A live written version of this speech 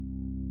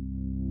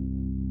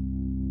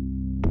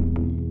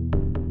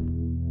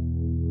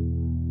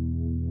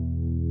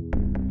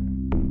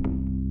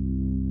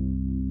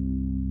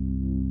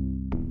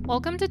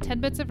Welcome to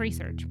Tidbits of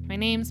Research. My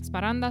name's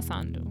Smaranda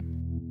Sandhu.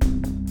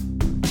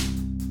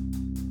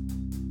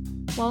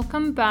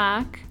 Welcome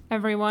back,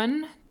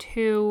 everyone,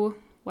 to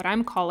what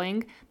I'm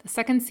calling the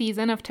second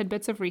season of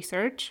Tidbits of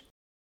Research.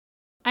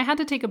 I had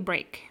to take a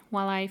break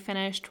while I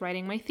finished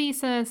writing my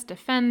thesis,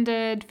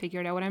 defended,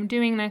 figured out what I'm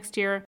doing next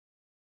year.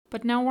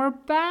 But now we're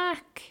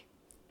back.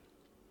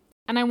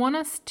 And I want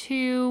us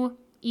to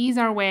ease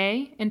our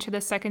way into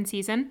the second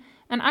season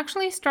and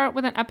actually start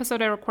with an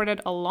episode I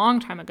recorded a long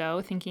time ago,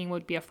 thinking it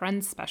would be a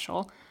Friends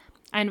special.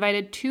 I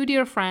invited two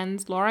dear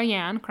friends, Laura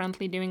Yan,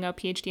 currently doing a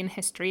PhD in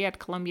history at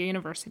Columbia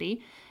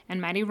University,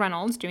 and Maddie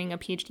Reynolds, doing a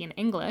PhD in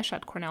English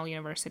at Cornell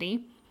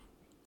University.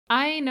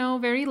 I know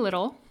very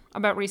little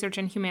about research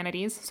in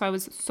humanities, so I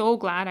was so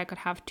glad I could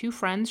have two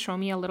friends show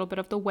me a little bit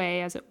of the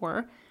way, as it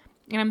were,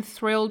 and I'm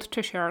thrilled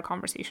to share our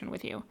conversation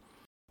with you.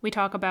 We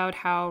talk about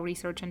how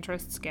research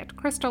interests get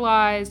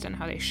crystallized and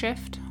how they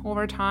shift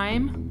over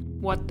time,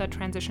 what the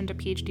transition to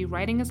PhD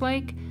writing is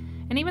like,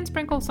 and even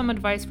sprinkle some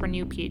advice for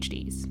new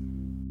PhDs.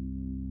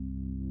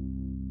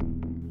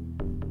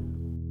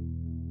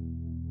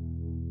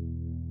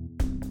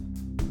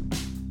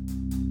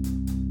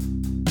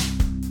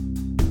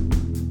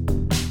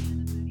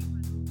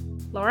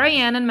 Laura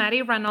Yan and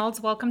Maddie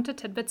Reynolds, welcome to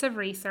Tidbits of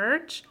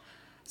Research.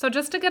 So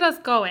just to get us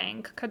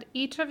going, could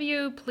each of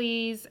you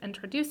please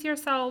introduce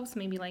yourselves,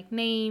 maybe like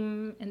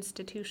name,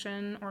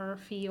 institution, or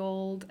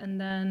field, and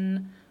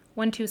then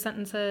 1-2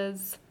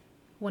 sentences,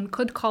 one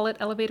could call it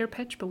elevator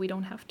pitch, but we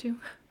don't have to,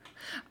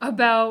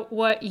 about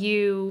what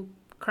you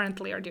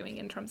currently are doing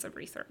in terms of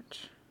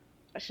research.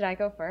 Should I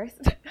go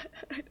first?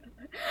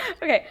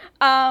 Okay,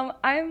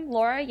 I'm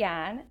Laura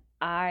Yan.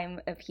 I'm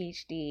a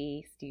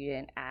PhD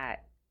student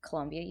at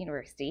Columbia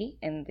University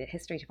in the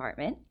history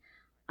department.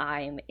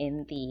 I'm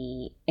in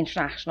the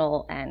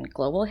international and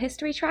global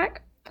history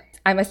track.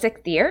 I'm a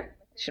 6th year,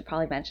 should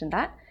probably mention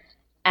that.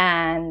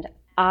 And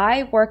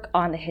I work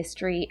on the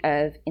history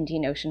of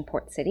Indian Ocean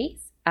port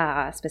cities,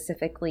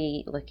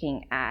 specifically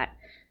looking at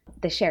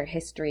the shared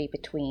history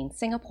between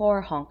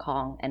Singapore, Hong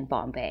Kong, and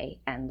Bombay,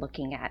 and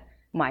looking at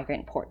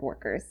migrant port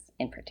workers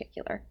in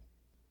particular.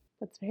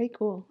 That's very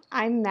cool.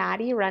 I'm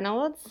Maddie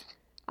Reynolds.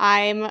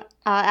 I'm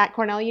at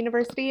Cornell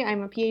University.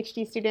 I'm a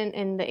PhD student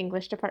in the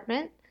English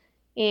department.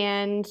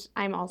 And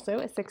I'm also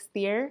a 6th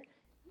year,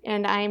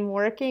 and I'm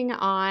working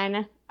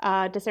on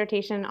a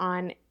dissertation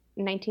on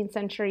 19th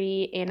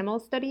century animal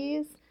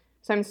studies.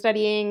 So I'm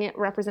studying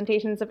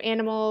representations of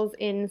animals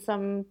in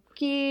some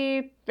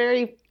key,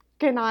 very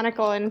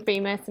canonical and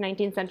famous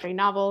 19th century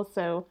novels.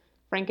 So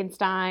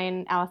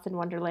Frankenstein, Alice in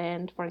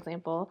Wonderland, for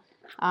example,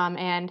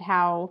 and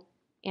how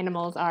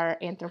animals are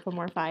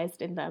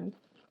anthropomorphized in them.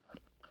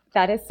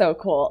 That is so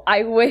cool.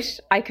 I wish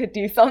I could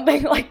do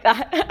something like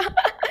that.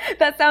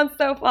 That sounds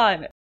so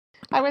fun.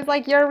 I was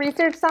like, your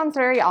research sounds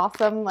very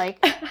awesome.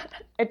 Like,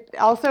 it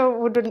also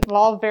would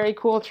involve very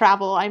cool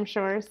travel, I'm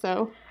sure,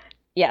 so.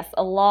 Yes,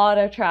 a lot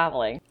of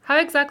traveling. How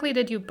exactly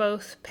did you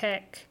both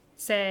pick,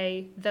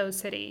 say, those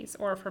cities,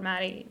 or for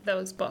Maddie,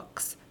 those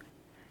books?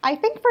 I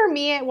think for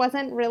me, it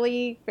wasn't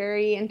really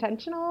very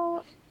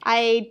intentional.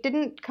 I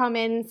didn't come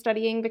in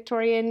studying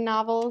Victorian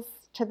novels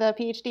to the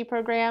PhD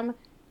program.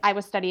 I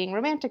was studying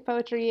romantic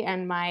poetry,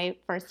 and my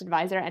first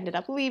advisor ended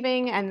up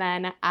leaving, and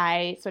then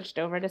I switched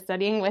over to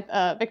studying with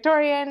a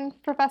Victorian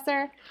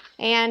professor.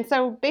 And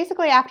so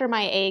basically after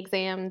my A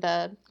exam,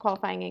 the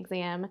qualifying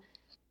exam,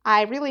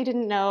 I really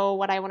didn't know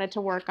what I wanted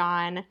to work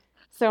on.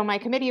 So my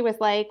committee was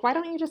like, why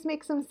don't you just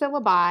make some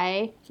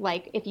syllabi?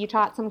 Like, if you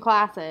taught some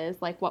classes,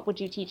 like, what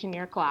would you teach in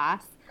your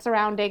class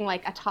surrounding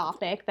like a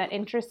topic that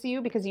interests you,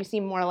 because you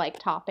seem more like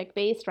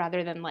topic-based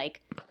rather than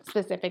like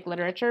specific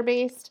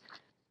literature-based.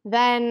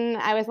 Then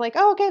I was like,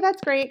 oh, okay,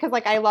 that's great, because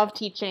like I love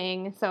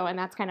teaching, so, and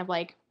that's kind of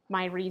like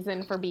my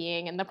reason for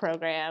being in the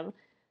program.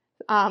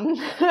 So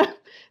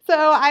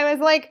I was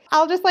like,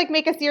 I'll just like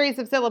make a series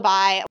of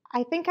syllabi.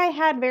 I think I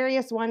had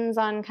various ones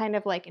on kind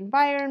of like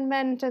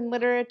environment and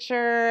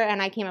literature, and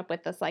I came up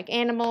with this like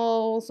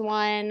animals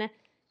one,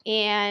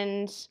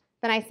 and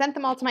then I sent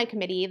them all to my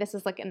committee. This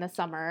is like in the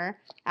summer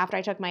after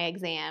I took my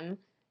exam,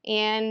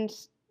 and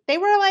they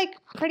were like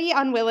pretty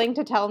unwilling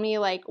to tell me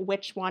like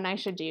which one I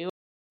should do.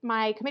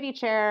 My committee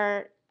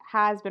chair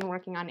has been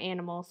working on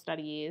animal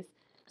studies,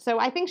 so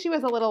I think she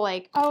was a little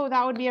like, oh,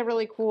 that would be a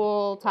really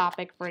cool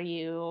topic for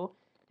you,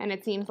 and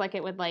it seems like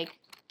it would like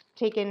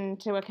take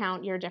into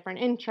account your different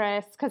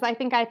interests, because I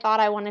think I thought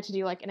I wanted to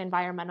do like an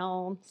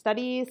environmental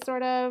studies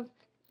sort of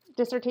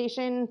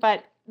dissertation,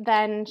 but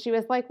then she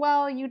was like,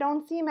 well, you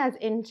don't seem as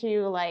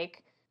into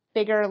like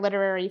bigger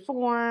literary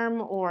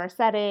form or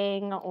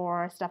setting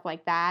or stuff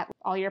like that.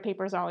 All your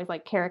papers are always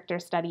like character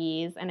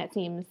studies, and it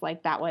seems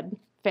like that would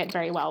fit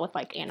very well with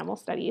like animal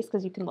studies,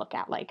 because you can look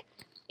at like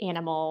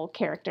animal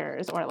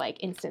characters or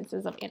like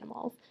instances of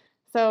animals.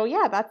 So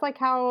yeah, that's like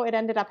how it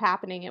ended up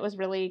happening. It was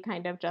really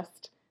kind of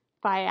just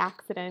by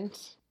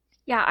accident.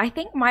 Yeah, I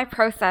think my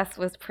process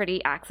was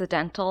pretty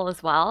accidental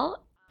as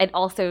well. It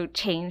also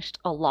changed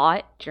a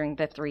lot during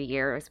the 3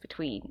 years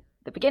between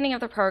the beginning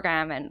of the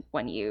program and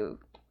when you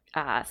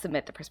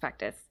submit the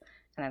prospectus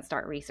and then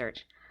start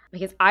research.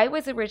 because I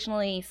was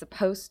originally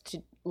supposed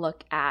to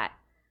look at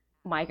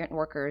migrant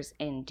workers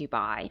in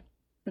Dubai.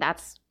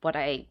 That's what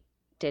I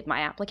did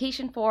my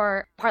application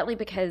for, partly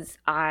because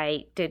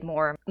I did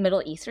more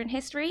Middle Eastern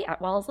history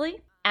at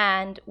Wellesley.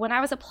 And when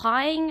I was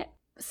applying,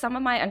 some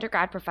of my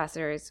undergrad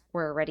professors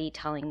were already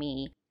telling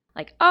me,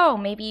 like, oh,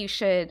 maybe you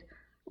should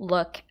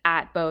look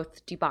at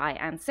both Dubai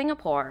and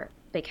Singapore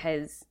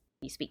because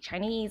you speak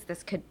Chinese.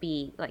 This could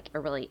be like a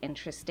really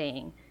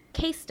interesting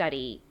case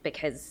study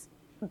because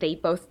they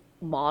both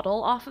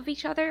model off of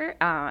each other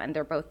and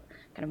they're both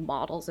kind of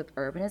models of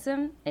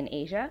urbanism in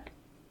Asia.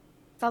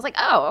 So I was like,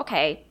 oh,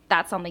 okay,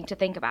 that's something to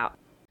think about.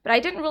 But I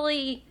didn't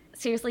really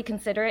seriously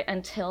consider it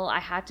until I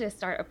had to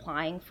start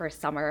applying for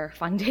summer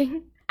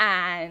funding.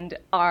 And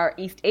our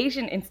East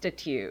Asian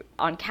Institute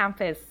on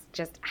campus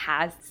just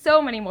has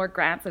so many more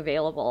grants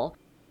available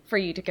for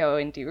you to go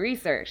and do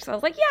research. So I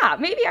was like, yeah,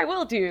 maybe I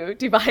will do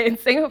Dubai and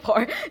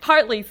Singapore,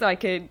 partly so I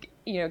could,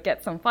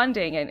 get some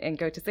funding and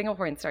go to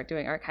Singapore and start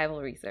doing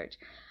archival research.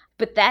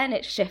 But then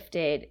it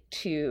shifted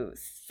to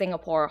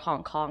Singapore,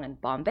 Hong Kong, and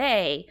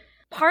Bombay,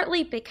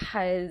 partly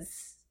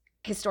because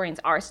historians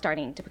are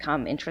starting to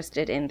become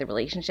interested in the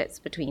relationships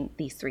between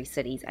these three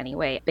cities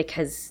anyway,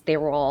 because they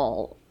were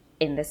all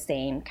in the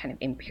same kind of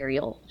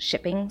imperial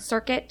shipping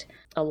circuit.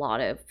 A lot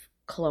of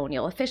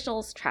colonial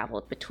officials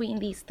traveled between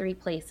these three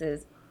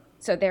places.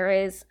 So there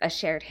is a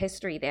shared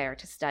history there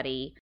to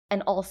study.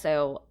 And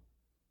also,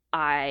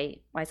 I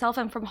myself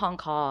am from Hong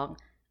Kong.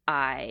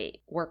 I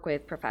work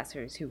with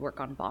professors who work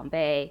on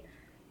Bombay.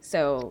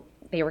 So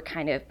they were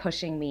kind of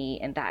pushing me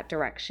in that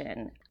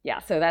direction. Yeah,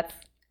 so that's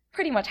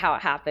pretty much how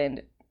it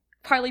happened,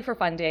 partly for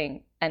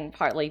funding and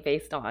partly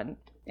based on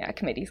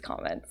committee's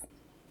comments.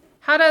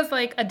 How does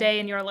like a day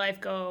in your life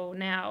go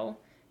now?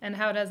 And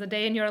how does a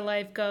day in your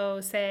life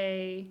go,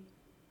 say,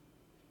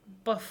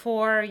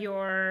 before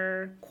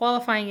your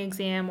qualifying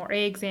exam or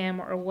A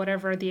exam or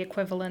whatever the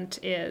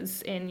equivalent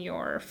is in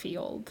your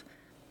field?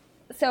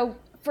 So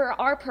for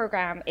our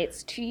program,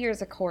 it's 2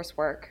 years of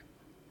coursework.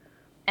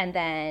 And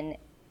then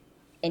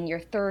in your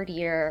third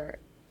year,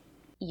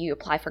 you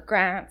apply for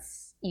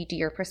grants, you do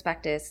your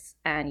prospectus,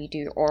 and you do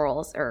your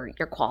orals or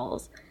your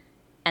quals.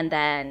 And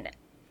then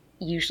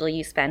usually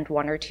you spend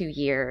 1 or 2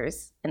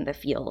 years in the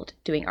field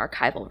doing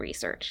archival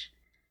research.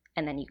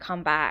 And then you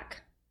come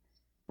back,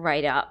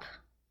 write up,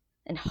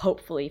 and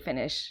hopefully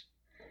finish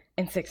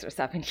in 6 or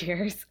 7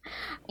 years.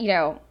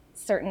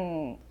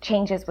 Certain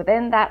changes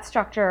within that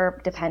structure,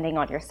 depending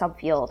on your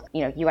subfield.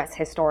 U.S.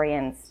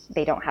 historians,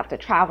 they don't have to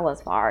travel as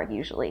far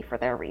usually for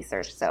their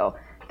research, so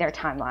their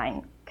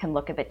timeline can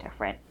look a bit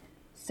different.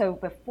 So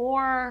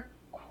before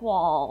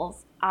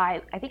quals,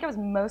 I think I was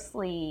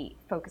mostly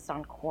focused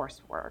on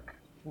coursework,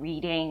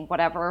 reading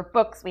whatever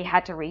books we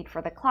had to read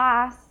for the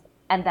class,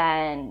 and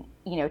then,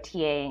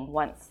 TAing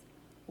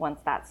once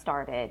that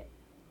started.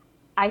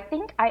 I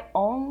think I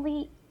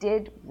only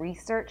did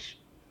research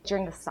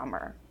during the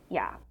summer.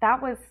 Yeah,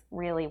 that was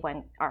really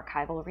when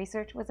archival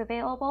research was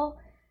available.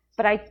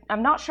 But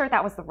I'm not sure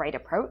that was the right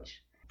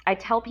approach. I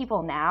tell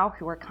people now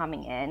who are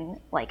coming in,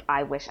 like,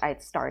 I wish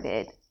I'd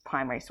started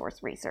primary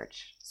source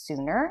research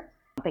sooner,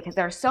 because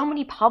there are so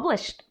many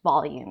published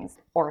volumes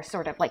or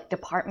sort of like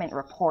department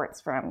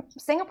reports from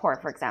Singapore,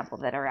 for example,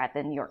 that are at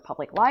the New York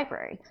Public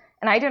Library.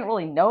 And I didn't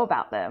really know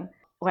about them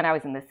when I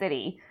was in the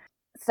city.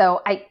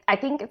 So I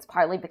think it's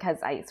partly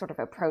because I sort of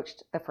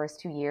approached the first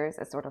 2 years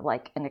as sort of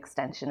like an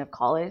extension of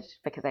college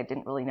because I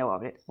didn't really know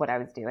what I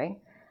was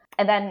doing.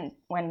 And then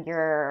when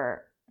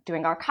you're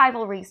doing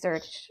archival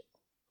research,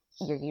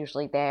 you're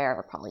usually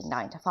there probably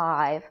 9 to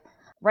 5.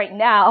 Right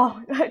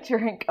now,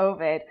 during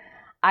COVID,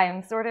 I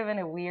am sort of in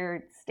a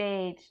weird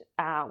stage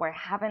where I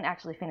haven't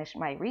actually finished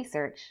my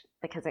research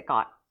because it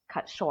got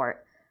cut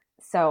short.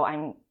 So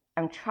I'm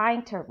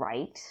trying to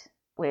write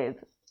with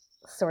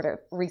sort of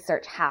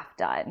research half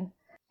done.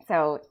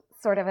 So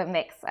sort of a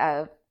mix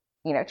of,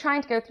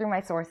 trying to go through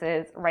my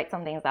sources, write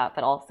some things up,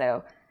 but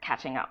also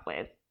catching up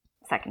with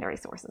secondary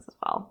sources as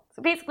well.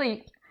 So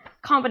basically,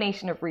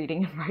 combination of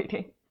reading and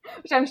writing,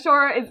 which I'm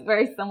sure is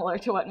very similar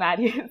to what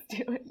Maddie is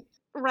doing.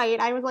 Right.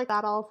 I was like,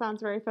 that all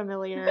sounds very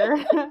familiar.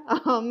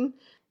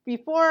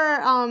 Before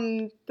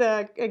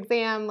the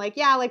exam,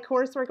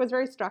 coursework was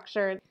very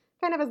structured.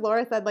 Kind of as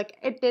Laura said,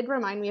 it did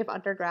remind me of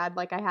undergrad.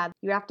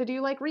 You have to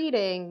do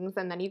readings,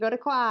 and then you go to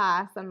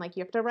class, and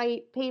you have to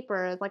write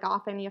papers.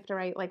 Often you have to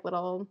write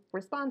little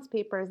response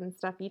papers and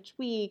stuff each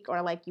week, or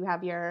you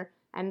have your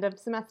end of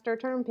semester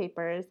term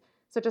papers.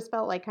 So it just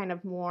felt like kind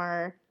of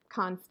more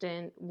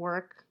constant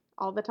work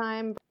all the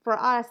time. For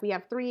us, we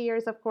have 3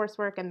 years of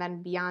coursework, and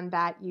then beyond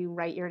that, you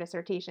write your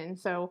dissertation.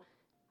 So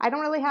I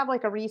don't really have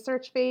a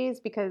research phase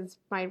because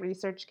my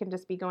research can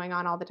just be going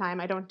on all the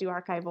time. I don't do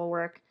archival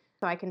work.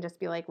 So I can just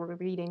be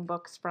reading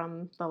books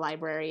from the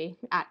library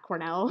at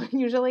Cornell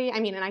usually.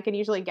 And I can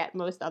usually get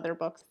most other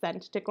books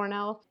sent to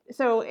Cornell.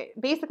 So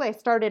basically I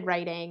started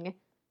writing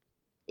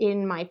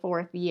in my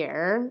 4th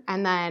year.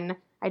 And then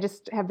I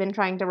just have been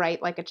trying to write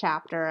a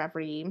chapter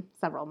every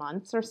several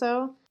months or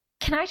so.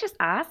 Can I just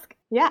ask?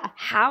 Yeah.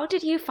 How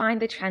did you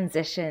find the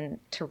transition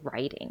to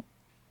writing?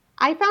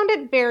 I found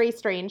it very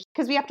strange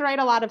because we have to write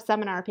a lot of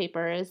seminar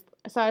papers.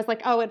 So I was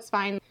like, oh, it's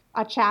fine.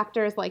 A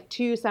chapter is like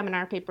 2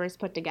 seminar papers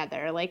put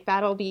together. Like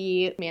that'll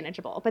be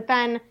manageable. But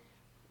then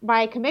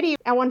my committee,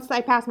 and once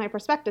I passed my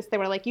prospectus, they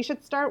were like, you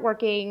should start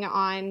working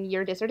on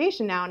your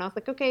dissertation now. And I was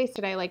like, okay,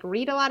 should I like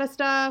read a lot of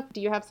stuff?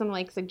 Do you have some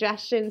like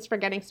suggestions for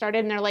getting started?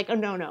 And they're like, oh,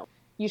 no,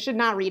 you should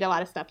not read a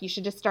lot of stuff. You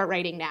should just start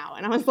writing now.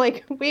 And I was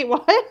like, wait,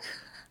 what?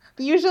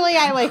 Usually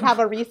I like have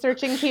a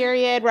researching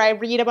period where I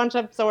read a bunch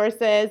of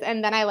sources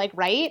and then I like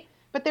write.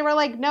 But they were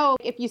like, no,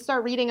 if you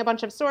start reading a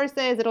bunch of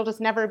sources, it'll just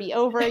never be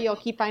over. You'll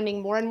keep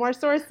finding more and more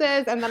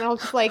sources. And then it'll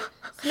just like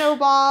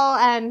snowball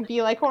and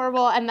be like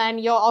horrible. And then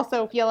you'll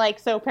also feel like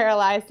so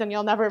paralyzed and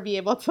you'll never be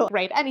able to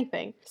write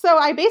anything. So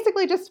I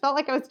basically just felt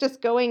like I was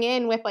just going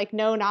in with like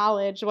no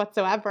knowledge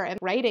whatsoever and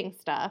writing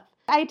stuff.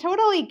 I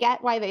totally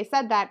get why they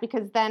said that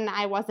because then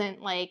I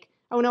wasn't like,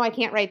 oh no, I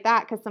can't write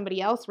that because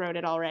somebody else wrote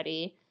it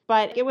already.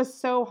 But it was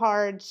so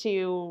hard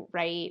to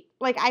write.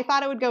 Like, I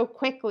thought it would go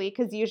quickly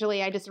because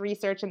usually I just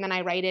research and then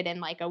I write it in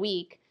like a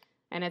week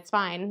and it's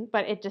fine.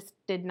 But it just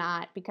did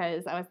not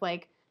because I was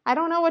like, I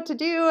don't know what to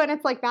do. And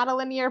it's like not a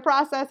linear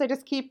process. I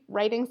just keep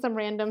writing some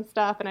random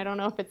stuff and I don't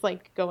know if it's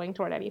like going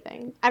toward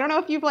anything. I don't know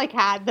if you've like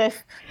had this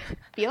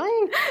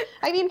feeling.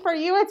 I mean, for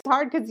you, it's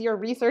hard because your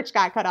research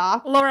got cut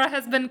off. Laura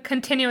has been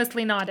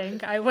continuously nodding,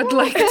 I would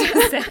like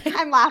to say.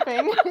 I'm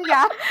laughing.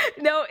 Yeah.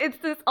 No,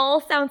 this all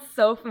sounds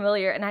so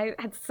familiar. And I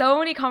had so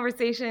many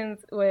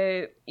conversations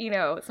with,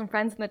 some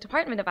friends in the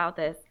department about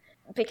this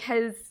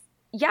because,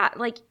 yeah,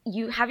 like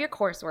you have your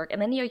coursework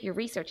and then you have your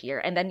research year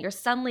and then you're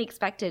suddenly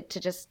expected to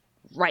just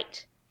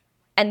write.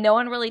 And no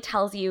one really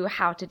tells you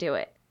how to do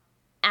it.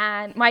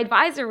 And my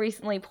advisor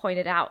recently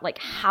pointed out like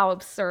how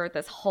absurd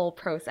this whole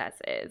process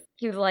is.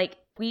 He was like,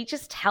 we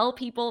just tell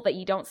people that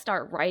you don't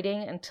start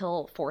writing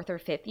until 4th or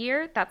 5th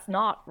year. That's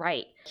not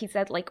right. He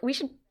said like we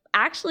should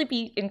actually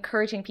be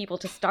encouraging people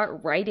to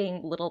start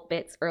writing little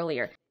bits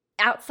earlier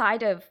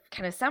outside of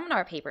kind of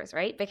seminar papers,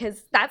 right?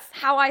 Because that's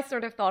how I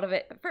sort of thought of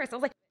it at first. I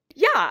was like,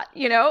 yeah,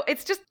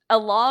 it's just a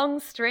long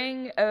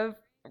string of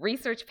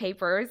research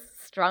papers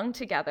strung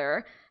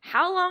together.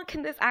 How long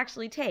can this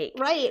actually take?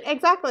 Right,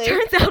 exactly.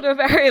 Turns out a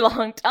very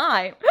long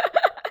time.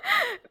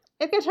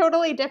 It's a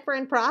totally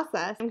different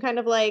process. I'm kind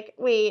of like,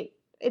 wait,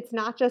 it's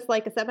not just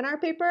like a seminar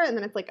paper, and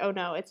then it's like, oh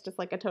no, it's just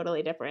like a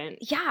totally different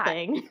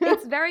thing.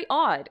 It's very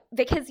odd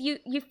because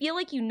you feel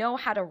like you know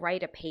how to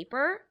write a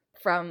paper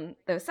from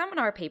those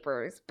seminar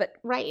papers, but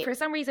for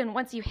some reason,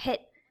 once you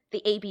hit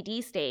the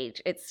ABD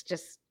stage,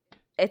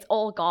 it's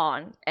all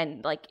gone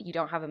and like you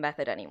don't have a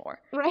method anymore.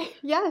 Right.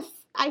 Yes.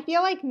 I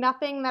feel like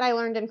nothing that I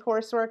learned in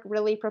coursework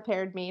really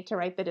prepared me to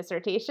write the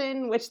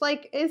dissertation, which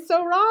like is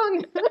so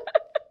wrong.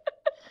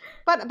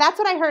 But that's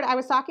what I heard. I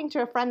was talking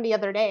to a friend the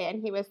other day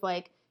and he was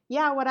like,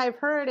 yeah, what I've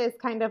heard is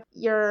kind of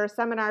your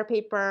seminar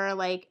paper,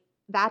 like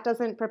that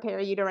doesn't prepare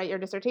you to write your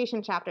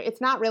dissertation chapter.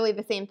 It's not really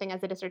the same thing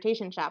as a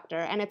dissertation chapter.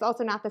 And it's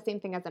also not the same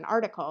thing as an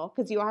article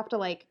because you have to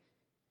like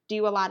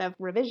do a lot of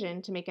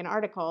revision to make an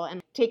article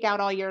and take out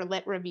all your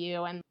lit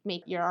review and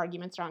make your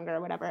argument stronger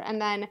or whatever.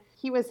 And then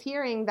he was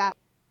hearing that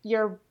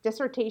your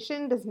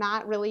dissertation does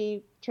not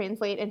really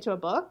translate into a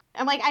book.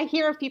 And like I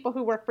hear of people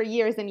who work for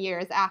years and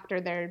years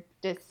after their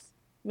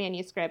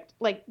manuscript,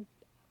 like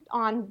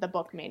on the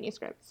book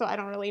manuscript. So I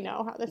don't really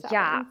know how this happens.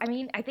 Yeah, I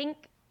mean, I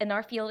think in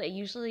our field,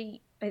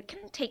 it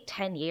can take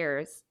 10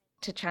 years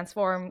to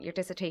transform your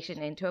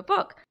dissertation into a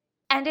book.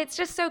 And it's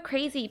just so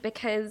crazy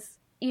because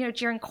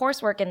during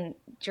coursework and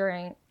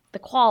during the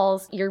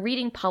quals, you're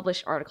reading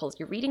published articles,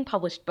 you're reading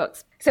published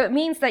books. So it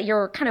means that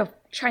you're kind of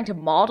trying to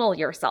model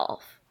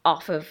yourself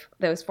off of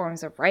those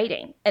forms of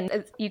writing. And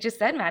as you just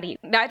said, Maddie,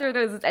 neither of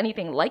those is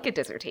anything like a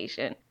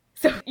dissertation.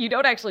 So you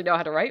don't actually know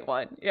how to write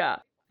one. Yeah,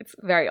 it's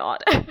very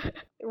odd.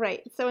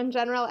 Right. So in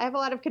general, I have a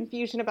lot of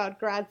confusion about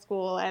grad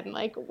school and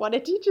like what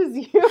it teaches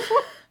you.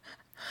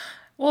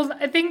 Well,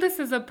 I think this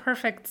is a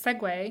perfect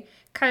segue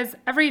because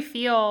every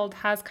field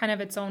has kind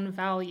of its own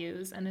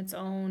values and its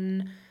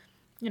own,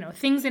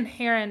 things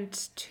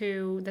inherent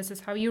to this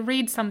is how you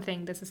read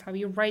something, this is how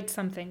you write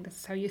something, this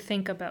is how you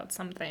think about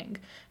something.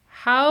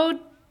 How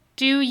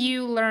do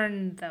you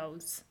learn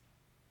those?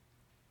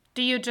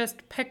 Do you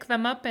just pick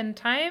them up in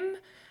time?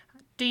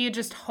 Do you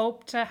just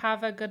hope to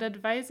have a good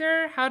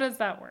advisor? How does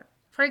that work?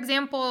 For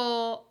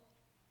example,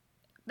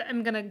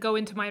 I'm going to go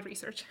into my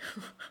research.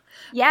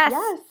 Yes.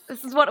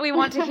 This is what we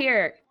want to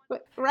hear.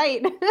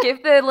 Right.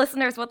 Give the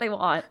listeners what they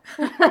want.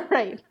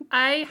 Right.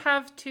 I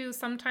have to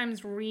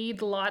sometimes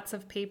read lots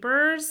of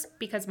papers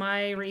because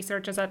my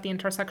research is at the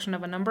intersection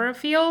of a number of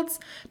fields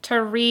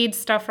to read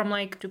stuff from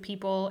like, do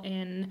people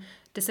in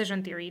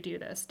decision theory do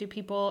this? Do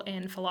people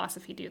in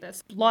philosophy do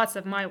this? Lots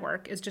of my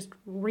work is just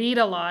read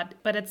a lot,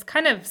 but it's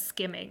kind of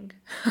skimming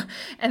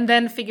and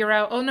then figure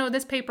out, oh no,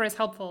 this paper is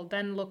helpful,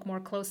 then look more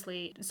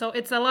closely. So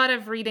it's a lot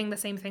of reading the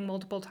same thing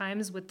multiple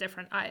times with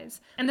different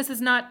eyes. And this is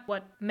not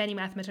what many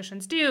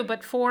mathematicians do,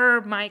 but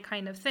for my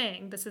kind of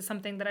thing, this is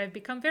something that I've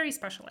become very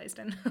specialized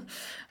in.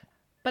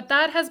 But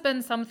that has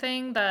been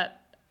something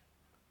that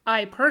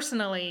I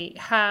personally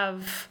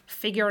have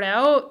figured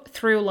out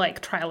through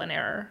like trial and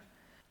error.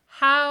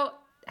 How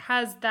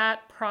has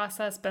that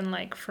process been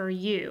like for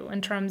you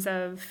in terms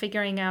of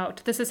figuring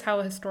out this is how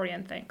a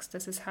historian thinks,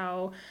 this is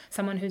how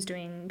someone who's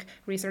doing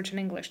research in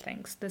English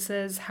thinks, this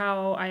is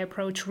how I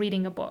approach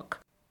reading a book?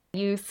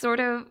 You sort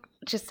of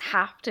just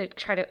have to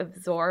try to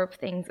absorb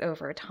things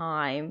over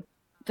time.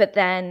 But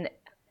then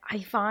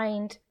I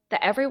find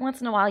that every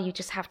once in a while, you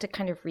just have to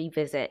kind of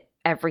revisit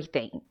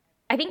everything.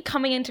 I think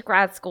coming into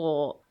grad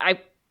school,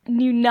 I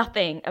knew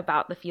nothing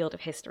about the field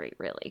of history,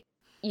 really.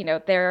 You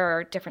know, there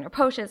are different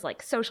approaches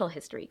like social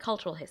history,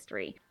 cultural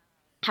history,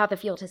 how the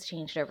field has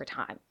changed over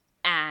time.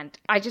 And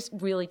I just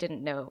really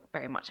didn't know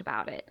very much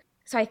about it.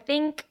 So I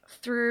think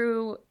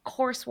through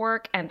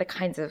coursework and the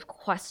kinds of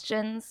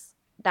questions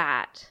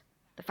that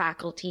the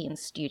faculty and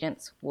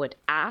students would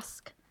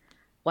ask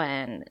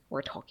when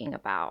we're talking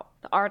about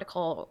the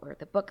article or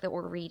the book that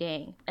we're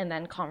reading, and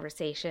then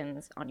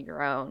conversations on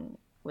your own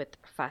with the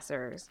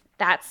professors,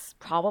 that's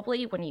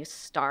probably when you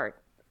start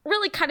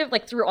really kind of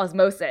like through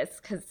osmosis,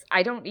 because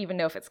I don't even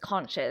know if it's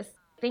conscious,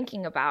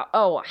 thinking about,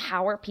 oh,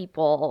 how are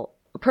people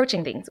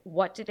approaching things?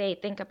 What do they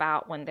think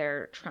about when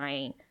they're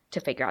trying to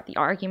figure out the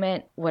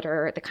argument? What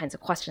are the kinds of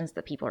questions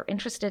that people are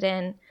interested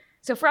in?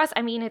 So for us,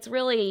 I mean, it's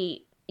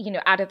really, you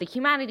know, out of the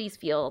humanities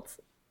fields,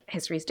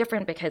 history is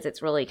different because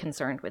it's really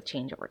concerned with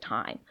change over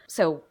time.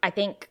 So I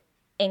think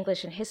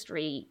English and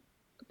history,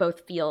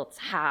 both fields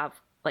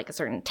have like a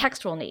certain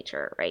textual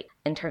nature, right,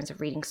 in terms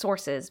of reading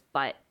sources,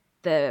 but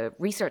the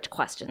research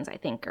questions, I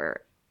think,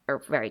 are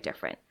very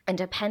different. And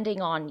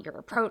depending on your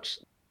approach,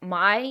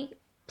 my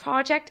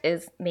project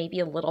is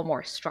maybe a little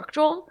more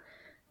structural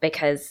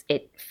because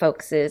it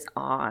focuses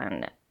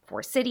on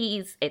 4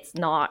 cities. It's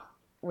not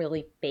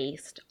really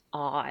based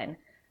on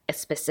a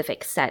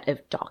specific set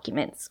of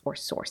documents or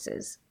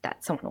sources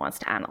that someone wants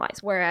to analyze,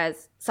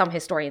 whereas some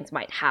historians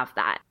might have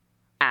that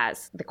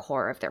as the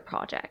core of their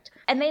project.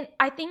 And then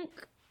I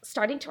think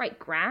starting to write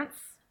grants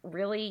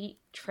really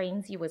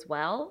trains you as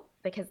well,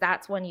 because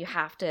that's when you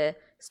have to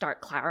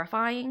start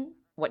clarifying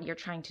what you're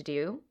trying to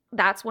do.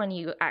 That's when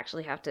you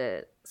actually have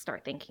to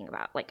start thinking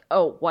about, like,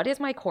 oh, what is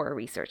my core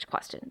research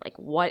question? Like,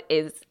 what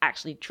is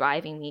actually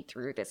driving me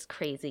through this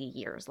crazy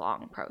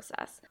years-long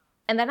process?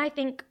 And then I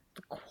think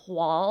the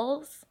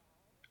quals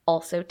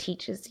also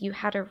teaches you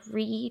how to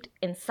read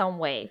in some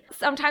way.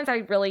 Sometimes I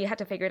really had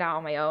to figure it out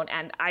on my own,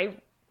 and I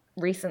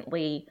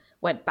recently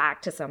went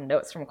back to some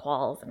notes from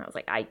quals, and I was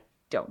like, I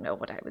don't know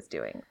what I was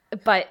doing.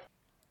 But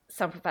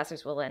some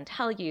professors will then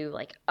tell you,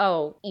 like,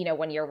 oh, you know,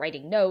 when you're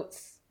writing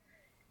notes,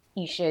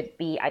 you should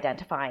be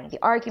identifying the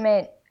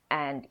argument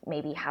and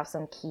maybe have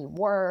some key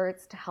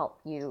words to help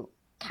you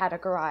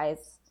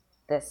categorize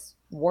this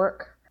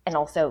work, and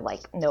also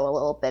like know a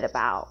little bit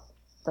about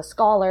the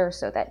scholar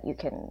so that you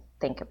can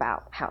think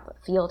about how the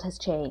field has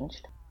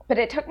changed. But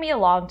it took me a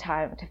long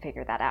time to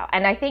figure that out.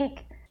 And I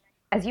think,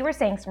 as you were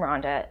saying,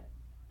 Smaranda,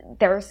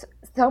 there's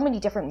so many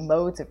different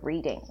modes of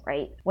reading,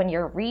 right? When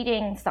you're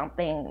reading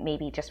something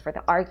maybe just for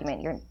the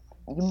argument, you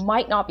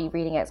might not be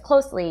reading it as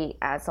closely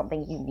as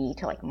something you need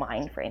to like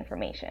mine for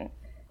information.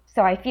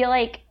 So I feel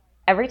like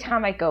every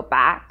time I go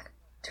back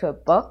to a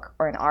book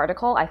or an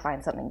article, I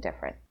find something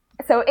different.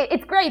 So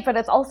it's great, but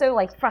it's also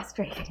like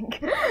frustrating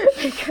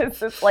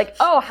because it's like,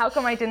 oh, how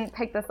come I didn't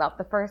pick this up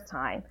the first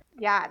time?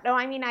 Yeah, no,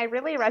 I mean, I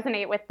really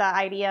resonate with the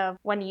idea of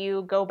when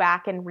you go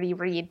back and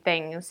reread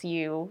things,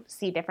 you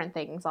see different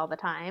things all the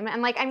time.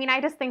 And like, I mean,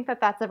 I just think that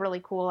that's a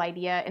really cool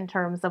idea in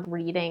terms of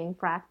reading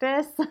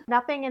practice.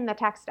 Nothing in the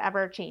text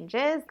ever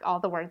changes. All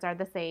the words are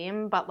the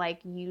same, but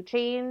like you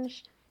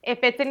change. If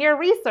it's in your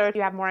research,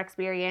 you have more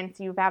experience,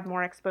 you have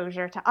more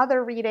exposure to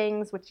other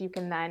readings, which you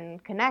can then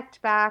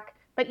connect back.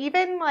 But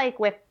even like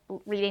with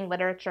reading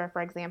literature,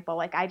 for example,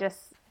 like I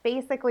just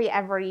basically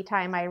every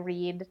time I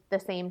read the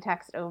same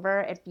text over,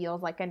 it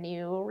feels like a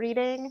new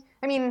reading.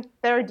 I mean,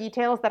 there are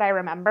details that I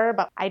remember,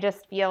 but I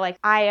just feel like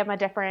I am a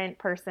different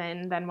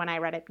person than when I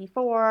read it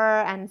before.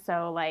 And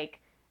so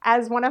like,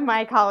 as one of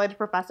my college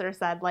professors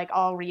said, like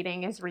all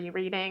reading is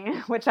rereading,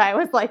 which I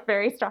was like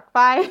very struck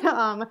by.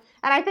 And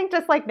I think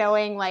just like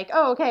knowing like,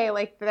 oh, okay,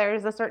 like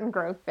there's a certain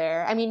growth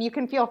there. I mean, you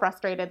can feel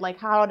frustrated, like,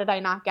 how did I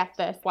not get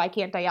this? Why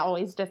can't I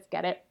always just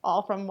get it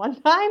all from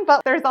one time?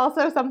 But there's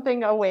also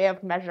a way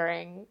of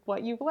measuring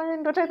what you've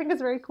learned, which I think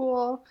is very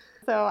cool.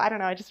 So I don't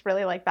know, I just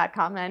really like that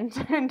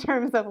comment in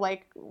terms of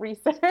like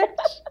research.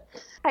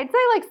 I'd say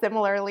like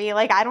similarly,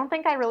 like I don't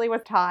think I really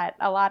was taught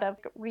a lot of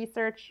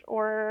research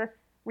or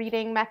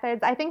reading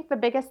methods. I think the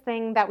biggest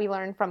thing that we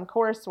learn from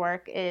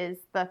coursework is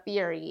the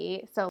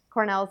theory. So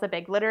Cornell's a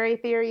big literary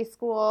theory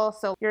school,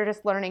 so you're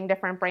just learning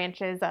different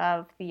branches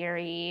of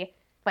theory.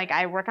 Like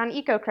I work on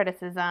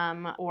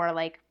eco-criticism or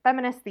like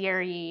feminist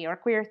theory or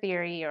queer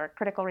theory or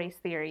critical race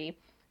theory.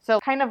 So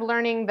kind of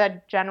learning the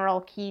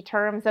general key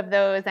terms of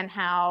those and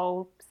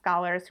how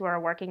scholars who are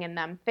working in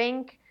them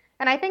think.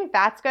 And I think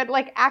that's good.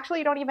 Like actually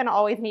you don't even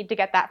always need to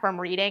get that from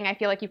reading. I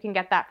feel like you can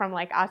get that from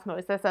like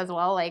osmosis as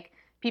well. Like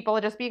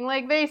people just being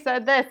like, they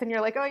said this, and you're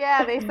like, oh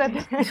yeah, they said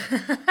this.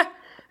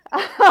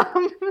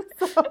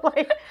 So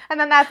like, and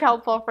then that's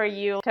helpful for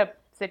you to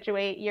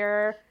situate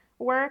your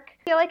work.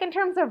 I feel like in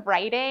terms of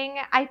writing,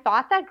 I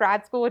thought that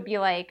grad school would be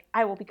like,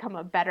 I will become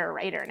a better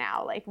writer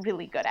now, like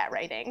really good at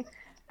writing.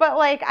 But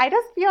like, I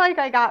just feel like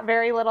I got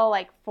very little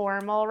like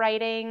formal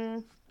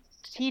writing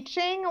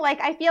teaching. Like,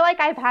 I feel like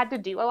I've had to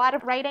do a lot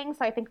of writing,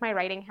 so I think my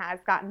writing has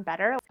gotten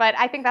better. But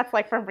I think that's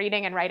like from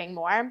reading and writing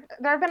more.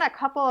 There have been a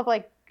couple of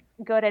like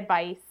good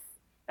advice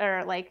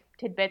or like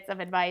tidbits of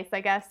advice,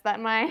 I guess, that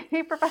my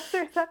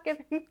professors have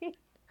given me.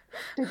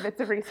 Tidbits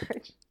of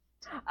research.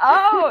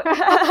 Oh!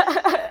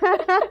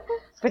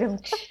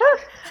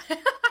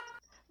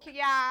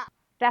 Yeah.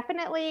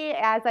 Definitely,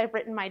 as I've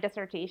written my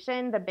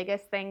dissertation, the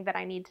biggest thing that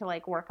I need to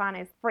like work on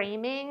is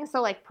framing.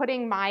 So like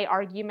putting my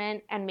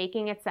argument and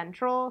making it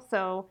central.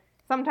 So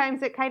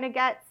sometimes it kind of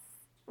gets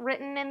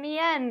written in the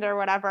end or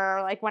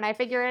whatever, like when I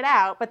figure it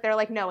out, but they're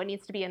like, no, it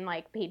needs to be in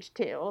like page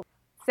 2.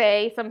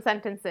 Say some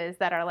sentences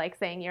that are like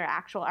saying your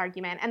actual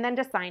argument, and then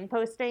just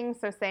signposting.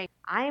 So saying,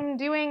 I'm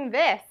doing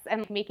this,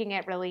 and making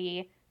it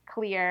really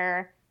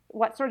clear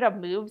what sort of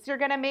moves you're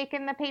going to make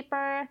in the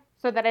paper,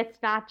 so that it's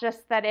not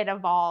just that it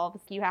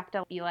evolves. You have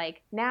to be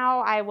like, now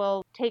I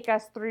will take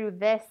us through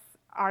this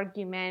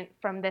argument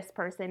from this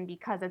person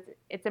because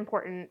it's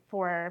important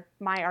for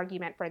my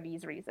argument for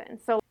these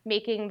reasons. So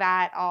making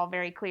that all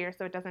very clear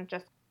so it doesn't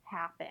just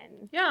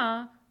happen.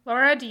 Yeah.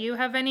 Laura, do you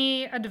have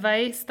any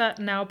advice that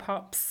now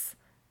pops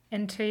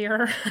into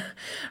your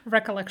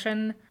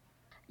recollection?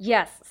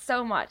 Yes,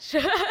 so much.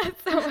 So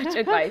much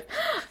advice.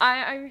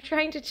 I'm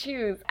trying to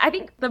choose. I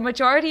think the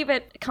majority of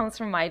it comes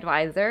from my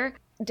advisor.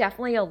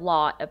 Definitely a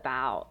lot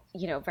about,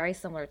 very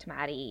similar to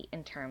Maddie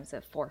in terms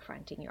of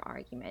forefronting your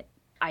argument.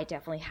 I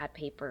definitely had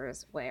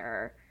papers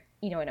where,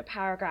 in a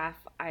paragraph,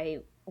 I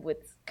would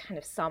kind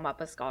of sum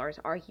up a scholar's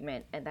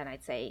argument, and then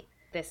I'd say,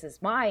 this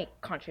is my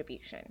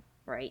contribution,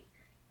 right?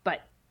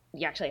 But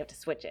you actually have to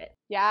switch it.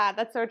 Yeah,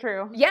 that's so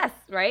true. Yes,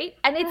 right?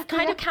 And it's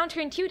kind of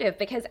counterintuitive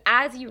because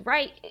as you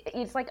write,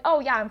 it's like, oh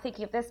yeah, I'm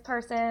thinking of this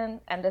person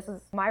and this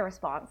is my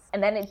response.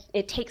 And then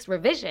it takes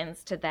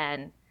revisions to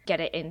then get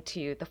it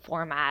into the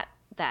format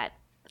that,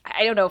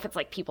 I don't know if it's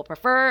like people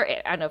prefer,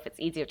 I don't know if it's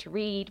easier to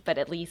read, but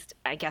at least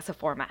I guess a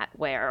format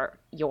where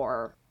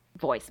your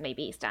voice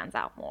maybe stands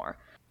out more.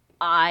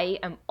 I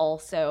am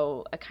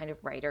also a kind of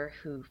writer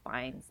who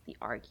finds the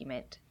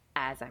argument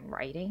as I'm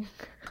writing.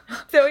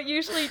 So it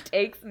usually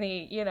takes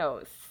me,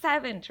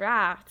 7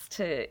 drafts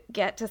to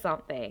get to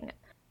something.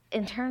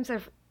 In terms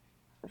of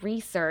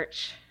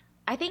research,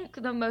 I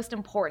think the most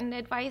important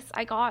advice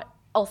I got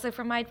also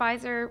from my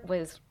advisor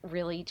was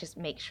really just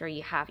make sure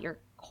you have your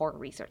core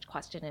research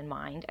question in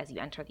mind as you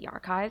enter the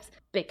archives,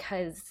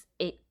 because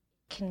it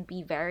can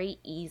be very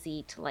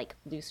easy to like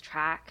lose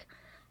track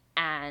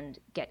and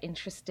get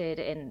interested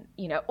in,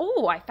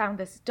 oh, I found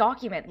this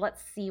document,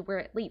 let's see where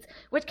it leads,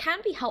 which can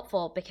be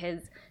helpful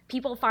because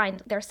people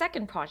find their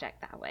second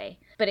project that way.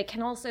 But it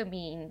can also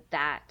mean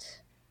that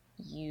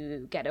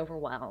you get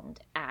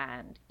overwhelmed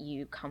and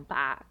you come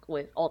back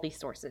with all these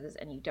sources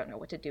and you don't know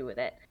what to do with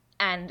it.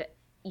 And,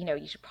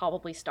 you should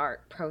probably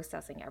start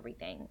processing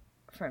everything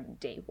from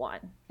day one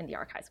in the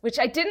archives, which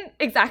I didn't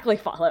exactly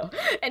follow.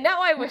 And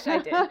now I wish I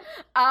did.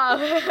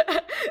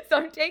 So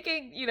I'm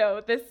taking,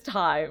 this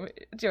time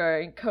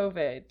during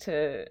COVID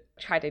to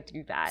try to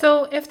do that.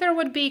 So if there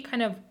would be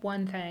kind of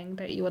one thing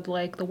that you would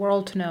like the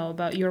world to know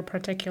about your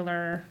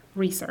particular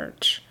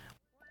research,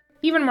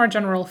 even more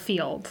general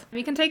field,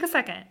 we can take a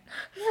second.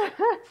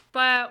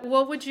 But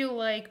what would you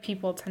like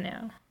people to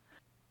know?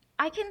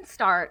 I can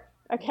start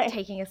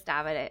taking a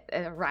stab at it,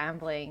 a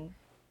rambling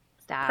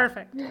stab.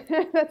 Perfect.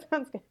 That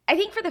sounds good. I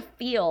think for the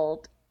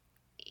field,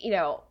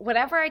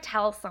 whenever I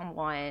tell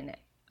someone,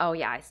 oh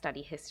yeah, I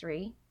study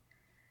history,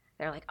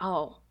 they're like,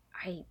 oh,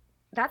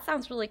 that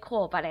sounds really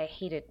cool, but I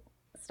hated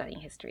studying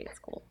history at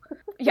school.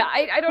 Yeah,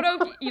 I don't know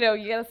if, you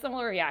get a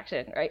similar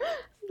reaction, right?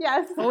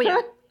 Yes. Oh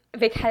yeah.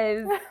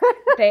 Because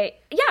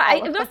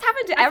it must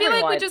happen to everyone. I feel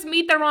like we just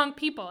meet the wrong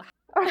people.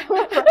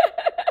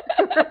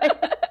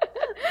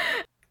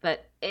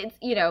 But it's,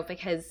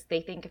 because they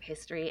think of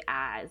history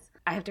as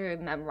I have to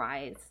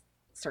memorize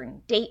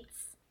certain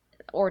dates,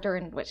 the order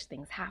in which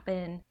things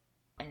happen,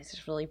 and it's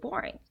just really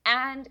boring.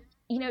 And,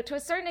 to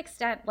a certain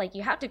extent, like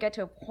you have to get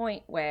to a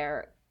point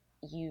where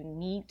you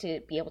need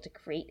to be able to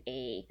create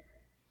a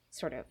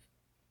sort of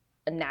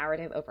a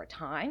narrative over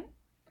time.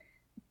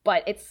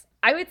 But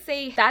I would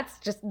say that's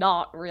just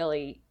not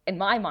really, in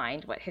my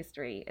mind, what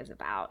history is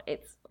about.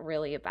 It's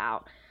really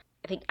about,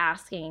 I think,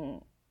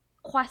 asking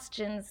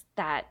questions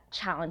that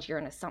challenge your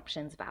own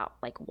assumptions about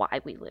like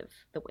why we live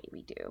the way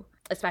we do.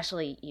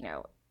 Especially,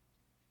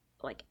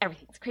 like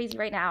everything's crazy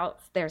right now.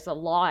 There's a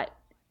lot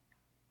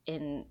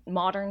in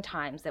modern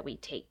times that we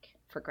take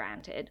for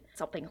granted.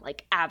 Something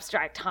like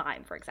abstract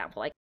time, for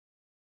example, like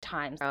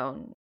time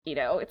zone.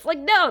 It's like,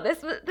 no,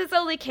 this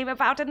only came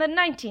about in the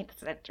 19th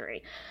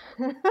century.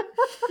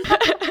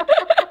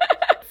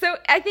 So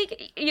I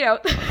think,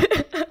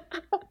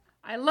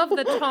 I love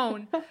the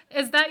tone.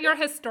 Is that your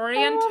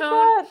historian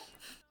tone?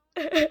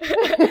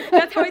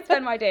 That's how I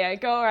spend my day. I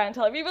go around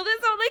telling people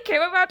this only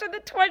came about in the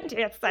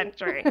 20th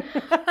century.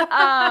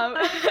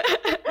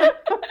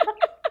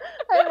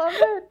 I love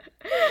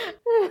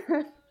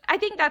it. I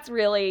think that's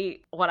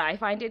really what I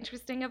find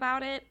interesting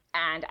about it.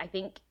 And I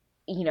think,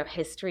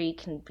 history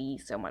can be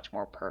so much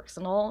more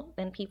personal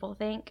than people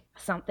think.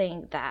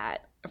 Something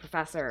that a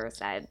professor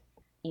said,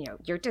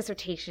 your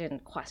dissertation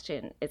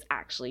question is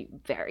actually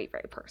very,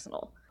 very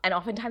personal. And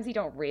oftentimes you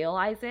don't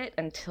realize it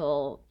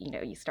until,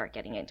 you start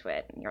getting into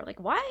it. And you're like,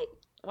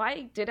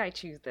 why did I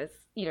choose this,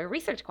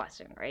 research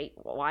question, right?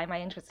 Why am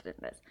I interested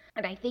in this?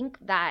 And I think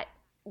that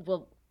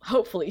will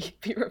hopefully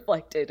be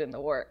reflected in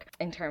the work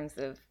in terms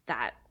of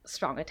that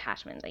strong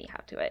attachment that you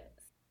have to it.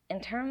 In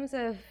terms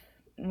of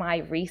my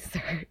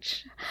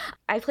research,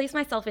 I place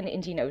myself in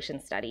Indian Ocean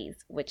Studies,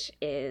 which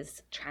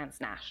is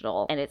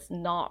transnational, and it's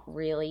not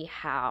really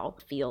how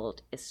the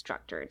field is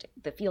structured.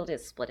 The field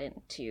is split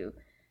into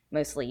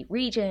mostly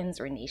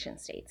regions or nation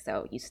states.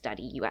 So you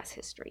study US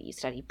history, you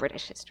study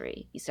British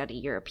history, you study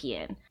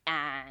European,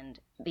 and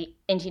the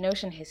Indian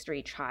Ocean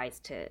history tries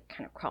to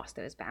kind of cross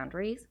those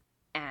boundaries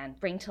and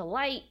bring to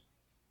light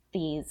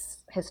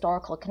these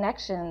historical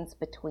connections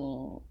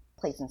between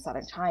places in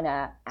southern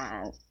China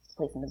and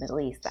places in the Middle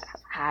East that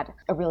have had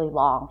a really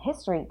long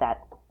history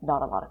that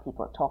not a lot of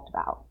people have talked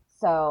about.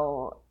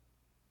 So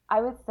I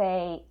would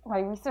say my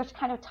research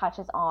kind of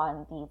touches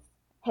on these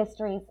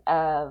histories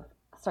of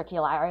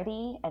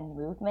circularity and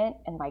movement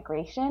and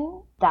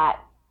migration that,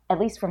 at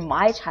least from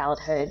my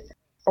childhood,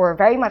 were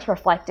very much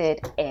reflected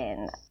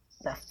in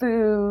the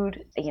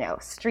food,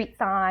 street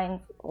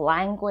signs,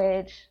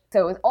 language.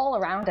 So it was all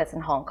around us in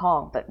Hong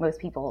Kong, but most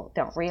people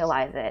don't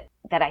realize it,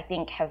 that I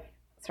think have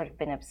sort of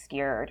been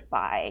obscured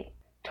by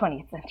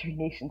 20th century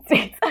nation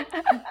states.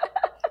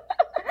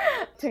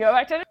 To go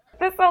back to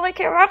this only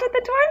came out in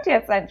the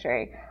 20th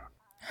century.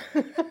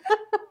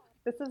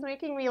 This is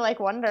making me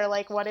wonder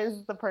what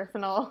is the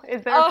personal,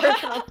 is there a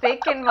personal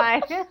stake in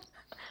my,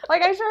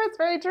 I'm sure it's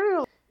very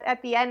true.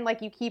 At the end,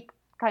 you keep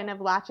kind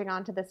of latching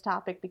onto this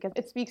topic because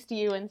it speaks to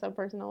you in some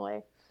personal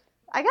way.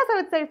 I guess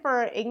I would say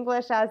for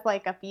English as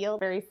a field,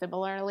 very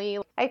similarly.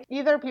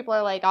 Either people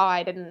are oh,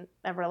 I didn't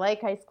ever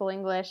like high school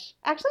English.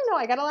 Actually, no,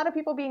 I got a lot of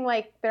people being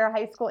their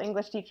high school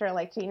English teacher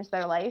changed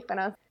their life. And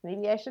I was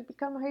maybe I should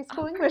become a high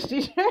school English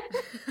teacher.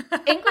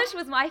 English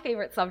was my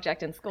favorite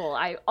subject in school.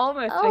 I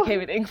almost became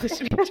an English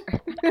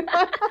teacher.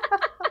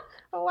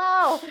 Oh,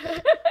 wow.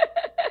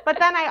 But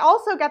then I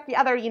also get the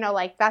other,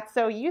 that's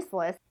so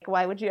useless.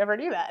 Why would you ever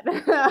do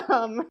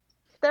that?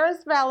 There's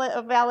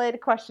a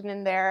valid question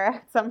in there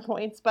at some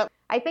points, but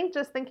I think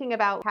just thinking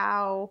about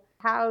how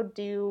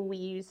do we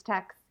use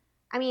text.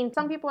 I mean,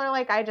 some people are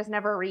I just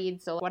never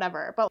read, so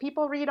whatever. But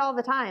people read all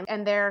the time,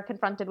 and they're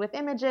confronted with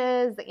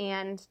images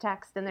and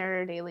text in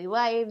their daily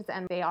lives,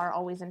 and they are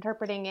always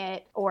interpreting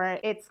it, or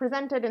it's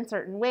presented in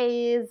certain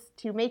ways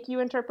to make you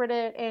interpret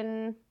it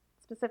in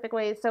specific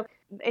ways. So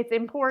it's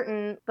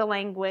important, the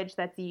language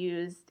that's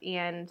used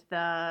and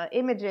the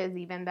images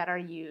even that are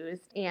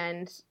used.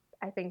 And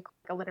I think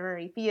a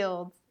literary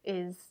field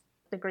is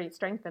the great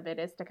strength of it,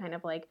 is to kind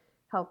of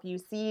help you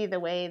see the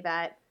way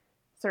that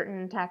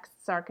certain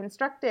texts are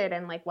constructed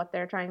and what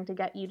they're trying to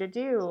get you to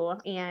do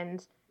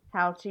and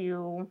how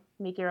to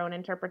make your own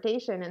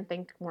interpretation and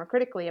think more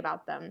critically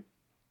about them.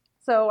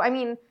 So, I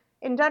mean,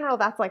 in general,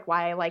 that's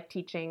why I like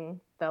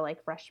teaching the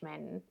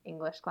freshman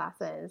English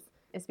classes,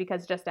 is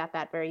because just at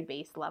that very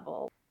base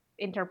level,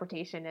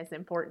 interpretation is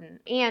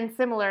important. And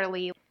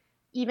similarly,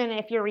 even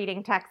if you're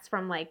reading text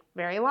from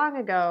very long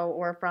ago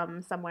or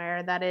from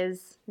somewhere that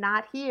is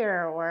not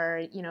here,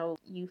 or,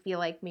 you feel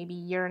maybe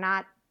you're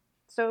not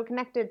so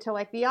connected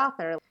to the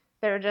author,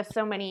 there are just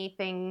so many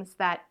things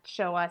that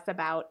show us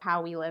about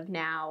how we live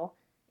now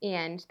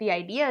and the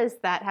ideas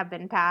that have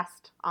been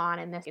passed on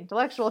in this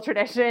intellectual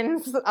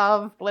traditions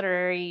of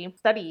literary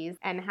studies,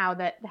 and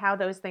how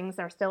those things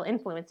are still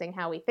influencing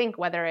how we think,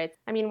 whether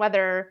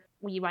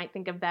we might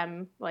think of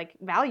them,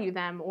 value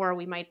them, or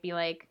we might be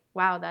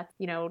wow, that's,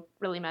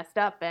 really messed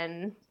up.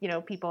 And,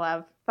 people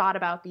have thought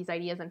about these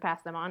ideas and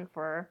passed them on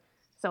for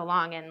so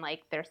long, and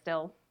they're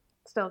still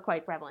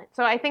quite prevalent.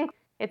 So I think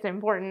it's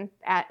important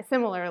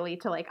similarly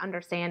to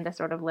understand the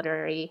sort of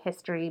literary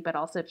history, but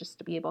also just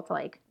to be able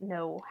to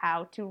know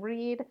how to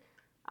read,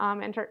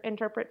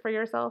 interpret for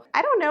yourself.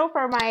 I don't know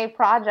for my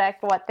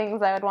project what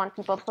things I would want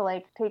people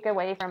to take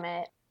away from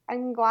it.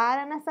 I'm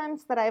glad in a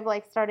sense that I've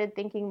started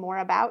thinking more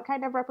about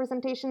kind of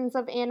representations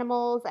of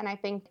animals, and I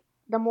think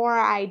the more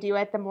I do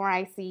it, the more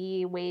I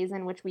see ways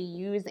in which we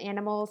use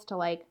animals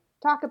to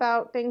talk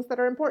about things that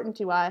are important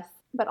to us,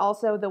 but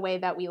also the way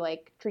that we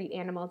treat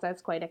animals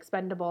as quite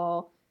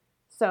expendable.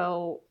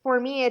 So for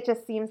me, it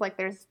just seems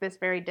there's this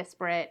very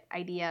disparate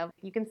idea.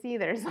 You can see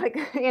there's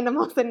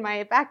animals in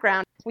my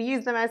background. We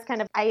use them as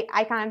kind of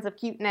icons of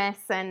cuteness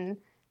and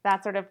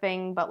that sort of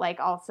thing, but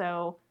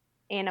also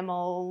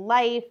animal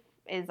life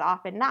is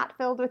often not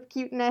filled with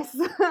cuteness.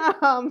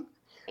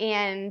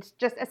 And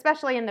just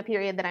especially in the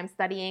period that I'm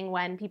studying,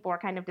 when people are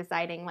kind of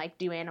deciding,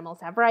 do animals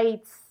have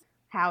rights?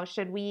 How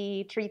should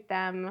we treat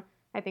them?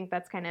 I think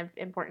that's kind of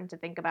important to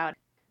think about.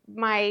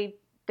 My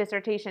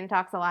dissertation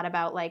talks a lot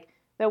about,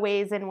 the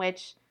ways in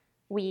which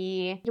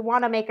we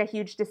want to make a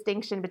huge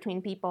distinction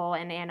between people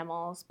and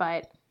animals,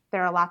 but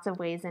there are lots of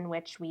ways in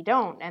which we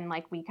don't, and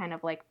like we kind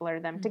of like blur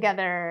them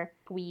together.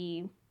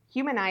 We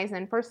humanize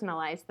and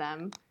personalize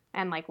them,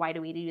 and like why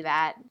do we do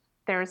that?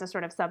 There's a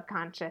sort of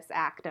subconscious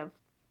act of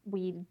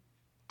we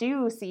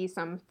do see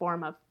some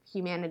form of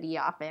humanity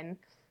often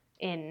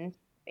in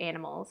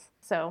animals.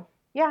 So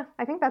yeah,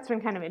 I think that's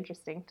been kind of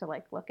interesting to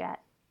like look at.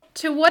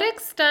 To what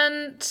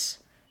extent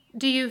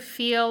do you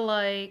feel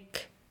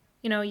like,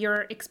 you know,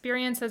 your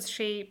experiences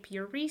shape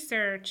your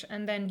research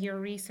and then your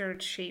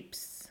research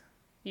shapes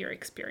your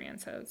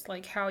experiences,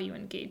 like how you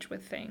engage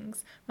with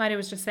things? Maida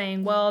was just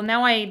saying, well,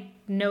 now I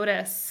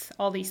notice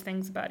all these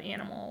things about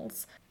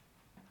animals.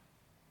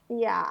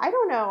 Yeah, I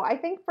don't know. I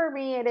think for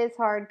me it is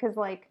hard because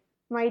like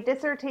my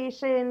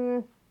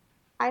dissertation,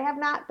 I have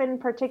not been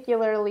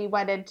particularly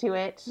wedded to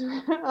it.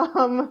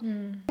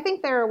 I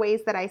think there are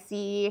ways that I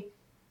see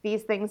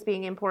these things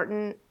being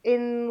important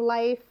in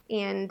life.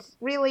 And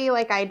really,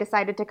 like, I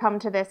decided to come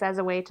to this as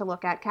a way to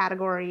look at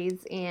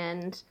categories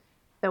and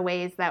the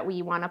ways that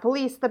we want to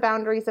police the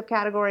boundaries of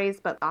categories,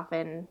 but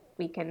often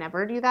we can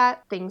never do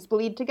that. Things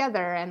bleed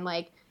together. And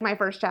like my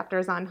first chapter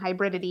is on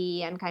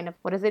hybridity and kind of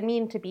what does it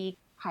mean to be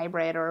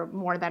hybrid or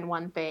more than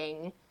one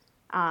thing.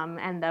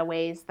 And the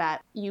ways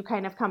that you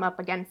kind of come up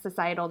against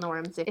societal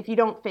norms if you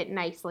don't fit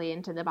nicely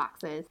into the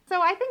boxes.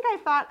 So I think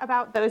I've thought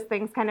about those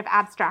things kind of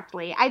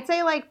abstractly. I'd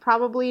say like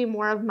probably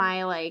more of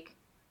my like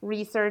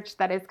research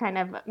that is kind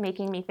of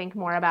making me think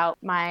more about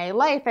my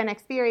life and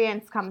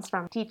experience comes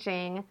from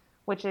teaching,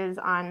 which is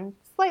on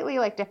slightly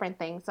like different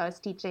things. So I was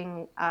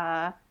teaching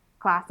a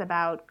class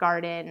about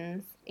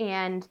gardens,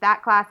 and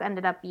that class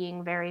ended up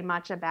being very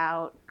much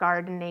about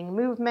gardening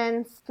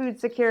movements, food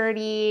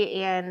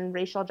security, and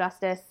racial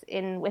justice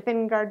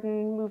within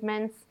garden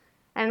movements.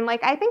 And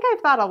like I think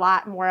I've thought a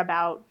lot more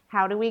about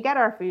how do we get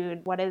our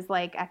food? What is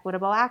like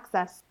equitable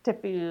access to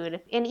food?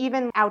 And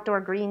even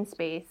outdoor green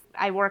space.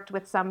 I worked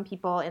with some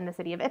people in the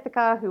city of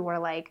Ithaca who were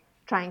like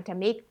trying to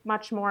make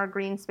much more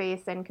green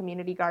space and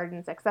community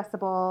gardens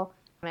accessible,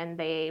 and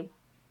they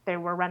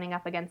were running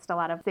up against a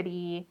lot of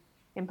city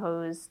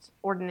imposed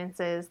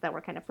ordinances that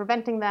were kind of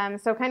preventing them.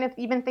 So kind of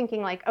even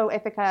thinking like, oh,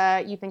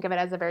 Ithaca, you think of it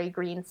as a very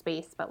green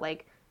space, but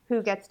like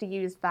who gets to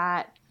use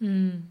that?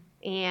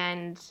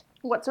 And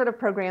what sort of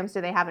programs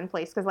do they have in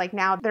place? Because like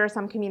now there are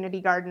some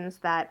community gardens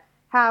that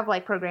have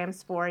like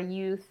programs for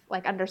youth,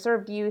 like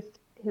underserved youth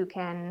who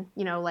can,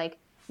 you know, like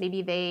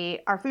maybe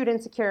they are food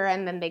insecure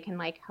and then they can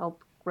like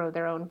help grow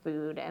their own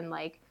food and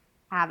like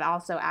have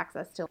also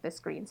access to this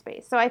green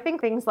space. So I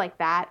think things like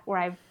that,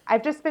 where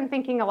I've just been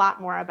thinking a lot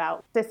more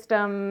about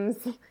systems,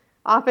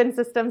 often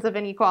systems of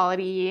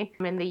inequality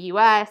in the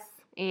US,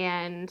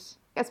 and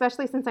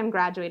especially since I'm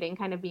graduating,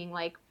 kind of being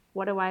like,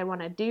 what do I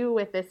want to do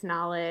with this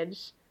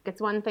knowledge?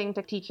 It's one thing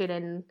to teach it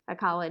in a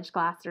college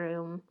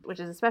classroom, which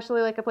is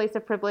especially like a place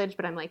of privilege,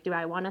 but I'm like, do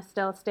I want to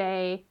still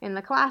stay in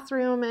the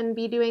classroom and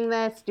be doing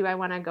this? Do I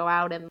want to go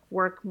out and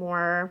work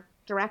more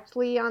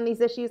directly on these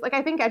issues? Like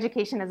I think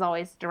education is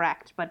always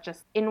direct, but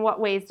just in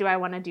what ways do I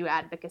want to do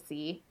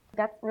advocacy?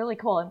 That's really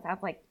cool. It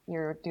sounds like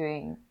you're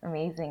doing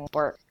amazing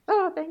work.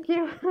 Oh, thank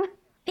you. I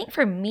think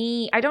for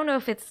me, I don't know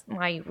if it's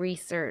my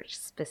research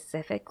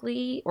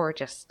specifically or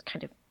just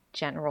kind of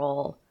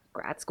general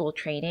grad school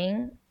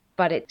training,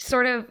 but it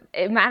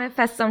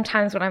manifests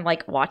sometimes when I'm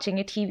like watching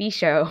a TV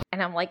show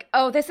and I'm like,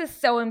 oh, this is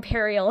so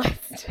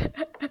imperialist.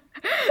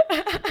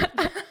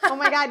 Oh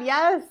my God,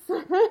 yes.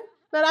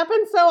 That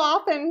happens so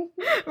often.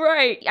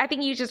 Right. I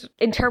think you just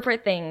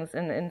interpret things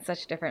in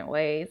such different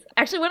ways.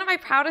 Actually, one of my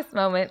proudest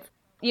moments,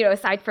 you know,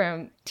 aside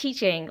from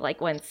teaching, like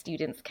when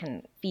students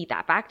can feed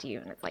that back to you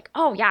and it's like,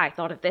 oh yeah, I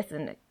thought of this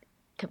in a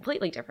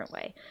completely different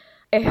way,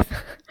 is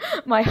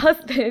my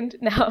husband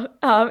now,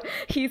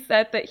 he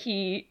said that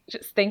he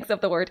just thinks of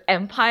the word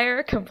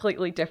empire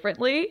completely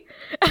differently.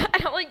 And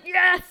I'm like,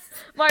 yes,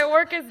 my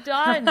work is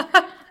done.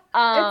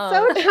 It's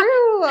so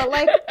true.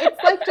 Like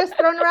it's like just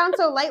thrown around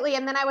so lightly.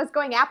 And then I was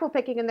going apple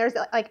picking and there's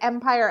like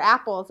Empire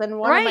apples. And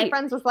one of my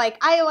friends was like,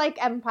 I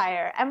like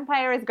Empire.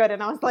 Empire is good.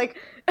 And I was like,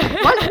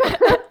 what?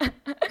 I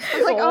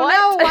was like, oh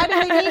no, why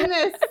do they mean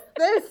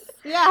this?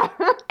 Yeah.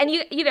 And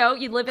you know,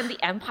 you live in the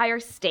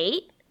Empire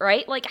State,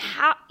 right? Like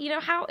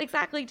how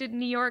exactly did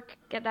New York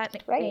get that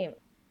name? Right.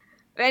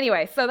 But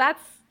anyway, so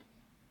that's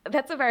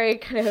a very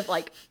kind of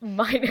like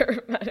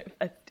minor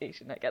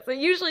manifestation, I guess. It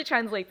usually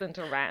translates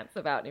into rants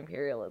about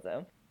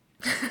imperialism.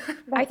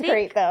 That's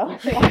great, though.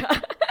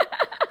 Yeah.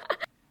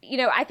 You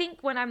know, I think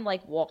when I'm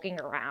like walking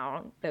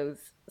around those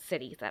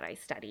cities that I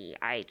study,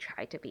 I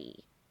try to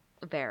be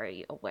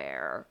very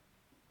aware,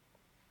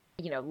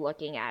 you know,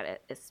 looking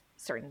at a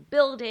certain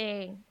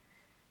building,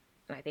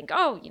 and I think,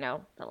 oh, you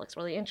know, that looks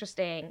really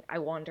interesting. I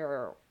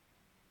wonder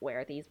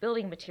where these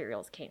building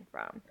materials came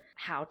from.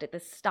 How did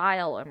this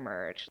style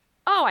emerge?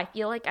 Oh, I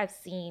feel like I've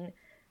seen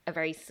a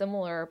very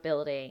similar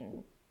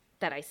building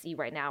that I see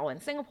right now in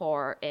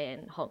Singapore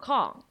in Hong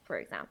Kong, for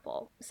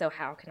example. So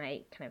how can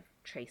I kind of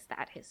trace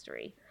that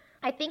history?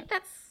 I think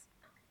that's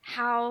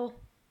how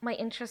my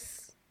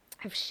interests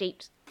have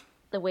shaped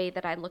the way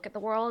that I look at the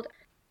world.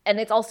 And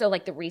it's also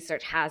like the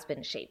research has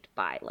been shaped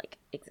by like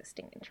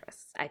existing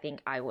interests. I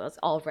think I was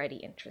already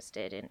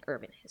interested in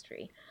urban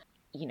history.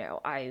 You know,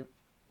 I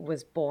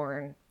was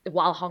born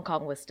while Hong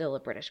Kong was still a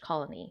British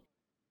colony,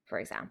 for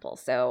example.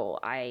 So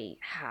I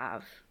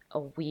have a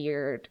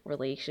weird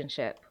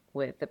relationship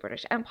with the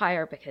British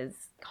Empire because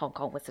Hong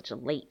Kong was such a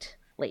late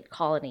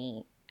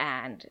colony.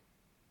 And,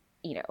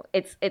 you know,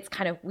 it's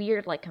kind of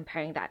weird like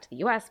comparing that to the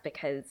US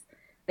because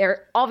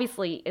there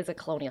obviously is a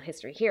colonial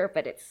history here,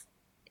 but it's,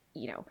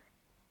 you know,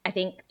 I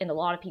think in a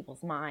lot of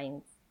people's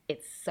minds,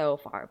 it's so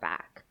far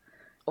back,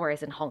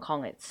 whereas in Hong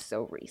Kong, it's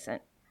so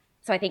recent.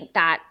 So I think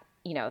that,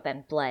 you know,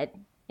 then bled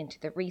into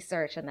the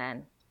research and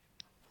then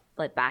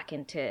bled back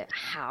into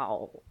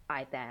how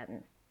I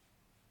then,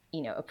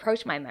 you know,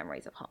 approach my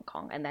memories of Hong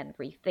Kong and then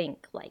rethink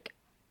like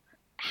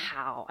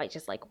how I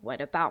just like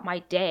went about my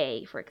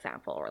day, for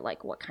example, or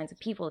like what kinds of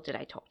people did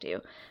I talk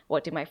to?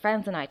 What did my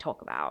friends and I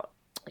talk about?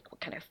 Like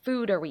what kind of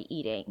food are we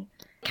eating?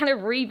 Kind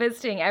of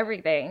revisiting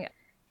everything,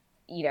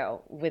 you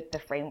know, with the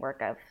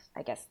framework of,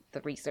 I guess,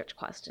 the research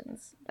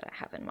questions that I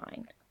have in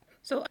mind.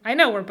 So I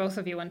know where both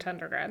of you went to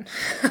undergrad,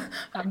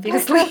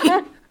 obviously.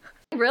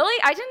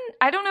 Really?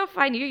 I don't know if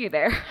I knew you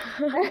there.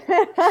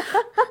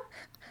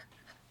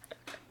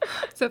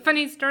 So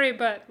funny story,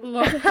 but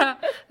Laura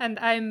and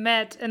I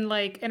met in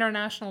like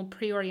international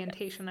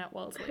pre-orientation at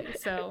Wellesley.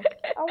 So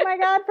Oh my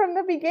God, from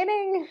the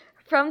beginning.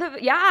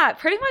 Yeah,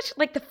 pretty much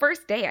like the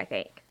first day, I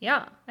think.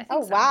 yeah, I think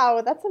Oh, so.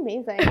 wow, that's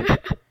amazing.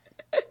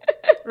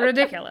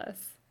 Ridiculous.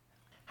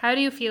 How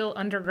do you feel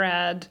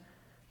undergrad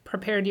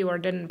prepared you or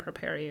didn't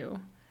prepare you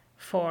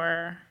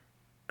for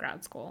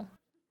grad school?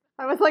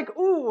 I was like,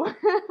 ooh,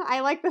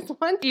 I like this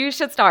one. You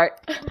should start.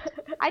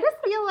 I just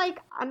feel like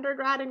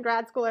undergrad and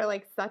grad school are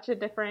like such a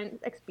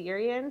different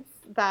experience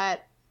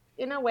that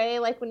in a way,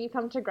 like when you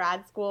come to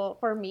grad school,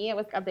 for me, it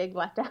was a big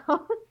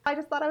letdown. I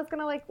just thought I was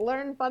going to like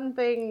learn fun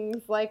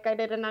things like I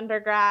did in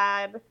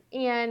undergrad.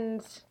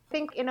 And I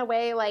think in a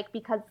way, like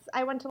because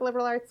I went to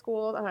liberal arts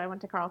school, I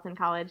went to Carleton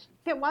College,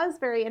 it was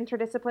very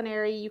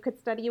interdisciplinary. You could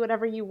study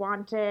whatever you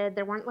wanted.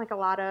 There weren't like a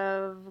lot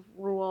of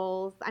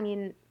rules. I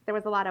mean, there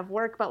was a lot of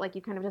work, but like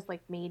you kind of just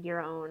like made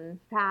your own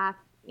path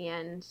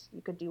and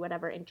you could do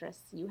whatever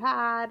interests you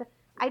had.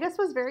 I just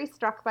was very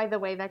struck by the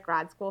way that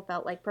grad school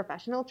felt like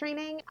professional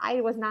training.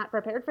 I was not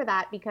prepared for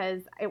that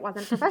because it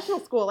wasn't professional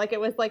school. Like it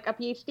was like a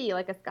PhD,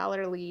 like a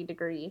scholarly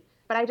degree.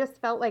 But I just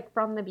felt like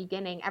from the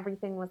beginning,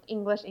 everything was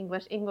English,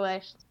 English,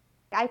 English.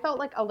 I felt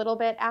like a little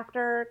bit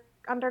after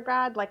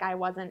undergrad, like I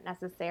wasn't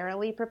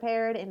necessarily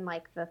prepared in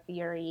like the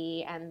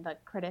theory and the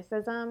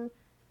criticism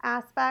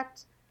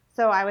aspect.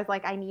 So I was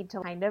like, I need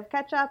to kind of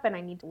catch up and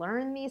I need to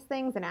learn these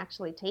things and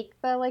actually take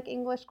the like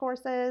English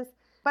courses.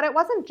 But it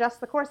wasn't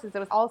just the courses. It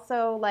was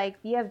also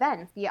like the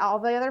events. All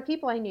the other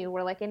people I knew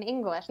were like in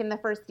English in the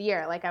first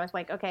year. Like I was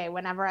like, okay,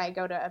 whenever I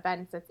go to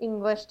events, it's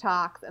English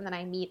talks and then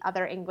I meet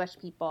other English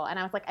people. And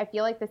I was like, I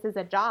feel like this is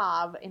a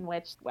job in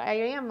which I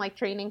am like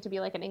training to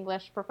be like an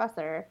English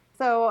professor.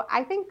 So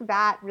I think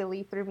that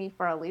really threw me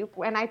for a loop.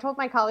 And I told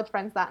my college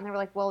friends that and they were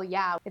like, well,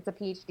 yeah, it's a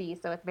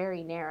PhD, so it's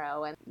very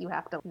narrow and you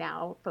have to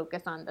now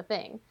focus on the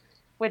thing.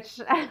 Which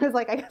I was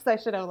like, I guess I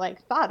should have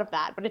like thought of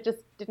that, but it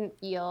just didn't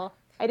feel...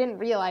 I didn't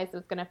realize it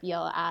was going to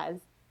feel as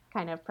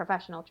kind of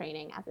professional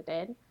training as it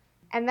did.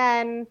 And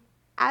then,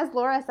 as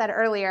Laura said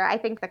earlier, I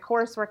think the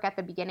coursework at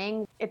the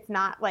beginning, it's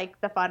not like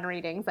the fun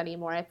readings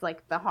anymore. It's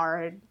like the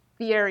hard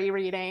theory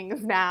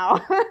readings now.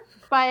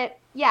 But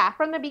yeah,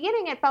 from the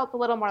beginning, it felt a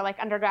little more like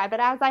undergrad. But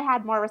as I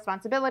had more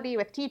responsibility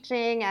with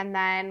teaching and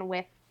then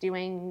with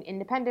doing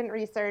independent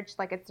research,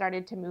 like it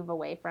started to move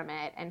away from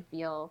it and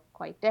feel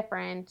quite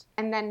different.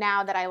 And then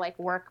now that I like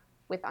work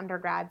with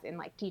undergrads in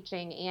like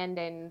teaching and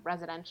in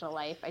residential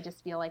life, I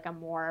just feel like a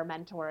more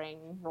mentoring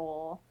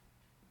role.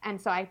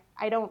 And so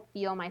I don't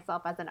feel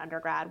myself as an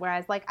undergrad,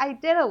 whereas like I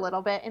did a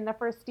little bit in the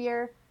first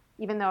year,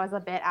 even though I was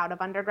a bit out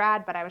of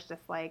undergrad, but I was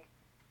just like,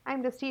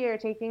 I'm just here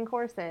taking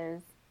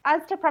courses.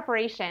 As to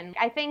preparation,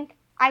 I think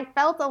I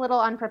felt a little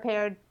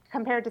unprepared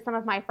compared to some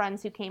of my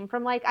friends who came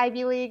from like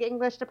Ivy League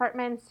English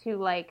departments who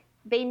like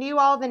they knew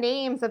all the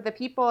names of the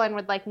people and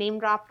would like name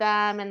drop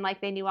them and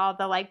like they knew all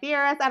the like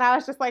theorists and I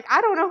was just like,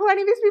 I don't know who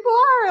any of these people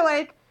are.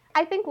 Like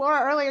I think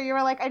Laura earlier you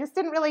were like, I just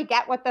didn't really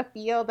get what the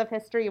field of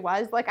history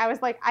was. Like I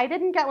was like, I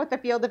didn't get what the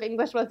field of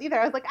English was either.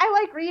 I was like, I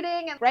like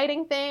reading and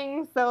writing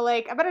things, so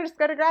like I better just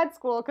go to grad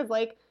school because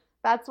like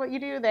that's what you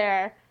do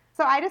there.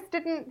 So I just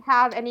didn't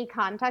have any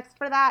context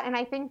for that, and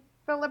I think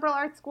the liberal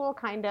arts school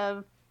kind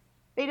of,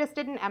 they just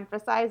didn't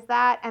emphasize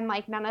that, and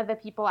like none of the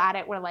people at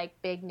it were like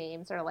big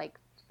names or like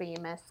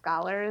famous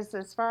scholars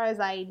as far as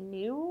I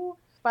knew.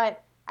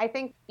 But I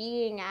think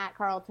being at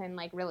Carleton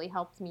like really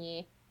helped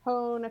me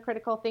hone a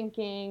critical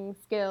thinking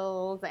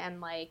skills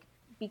and like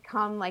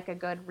become like a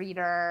good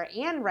reader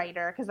and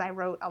writer because I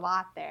wrote a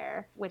lot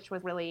there, which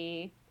was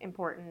really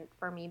important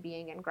for me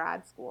being in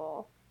grad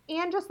school.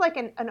 And just like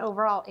an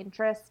overall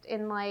interest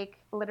in like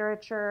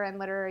literature and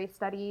literary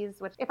studies,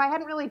 which if I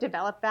hadn't really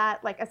developed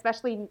that, like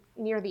especially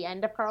near the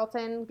end of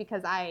Carleton,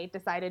 because I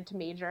decided to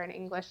major in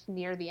English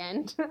near the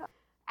end,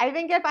 I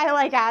think if I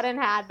like hadn't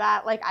had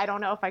that, like I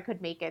don't know if I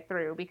could make it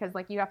through, because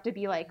like you have to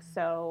be like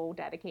so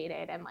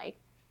dedicated, and like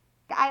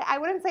I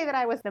wouldn't say that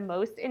I was the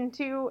most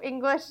into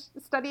English,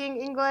 studying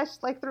English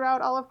like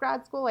throughout all of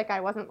grad school. Like I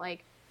wasn't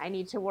like I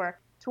need to work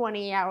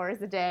 20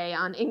 hours a day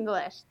on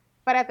English.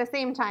 But at the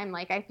same time,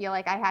 like I feel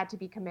like I had to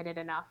be committed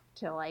enough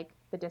to like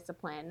the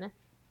discipline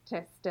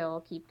to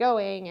still keep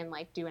going and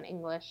like do an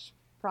English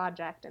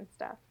project and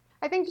stuff.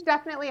 I think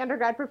definitely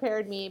undergrad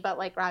prepared me, but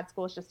like grad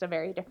school is just a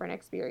very different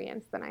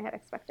experience than I had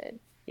expected.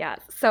 Yeah,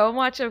 so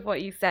much of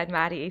what you said,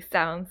 Maddie,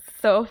 sounds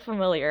so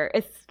familiar,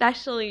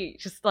 especially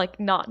just like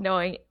not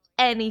knowing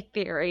any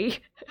theory.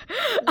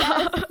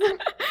 Yes.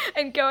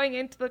 And going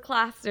into the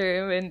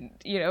classroom and,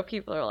 you know,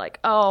 people are like,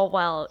 oh,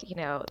 well, you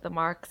know, the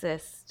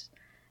Marxist,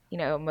 you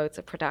know, modes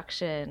of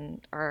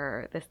production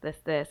are this,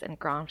 and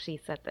Gramsci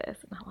said this.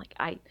 And I'm like,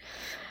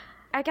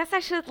 I guess I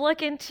should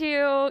look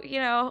into, you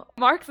know,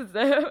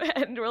 Marxism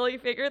and really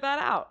figure that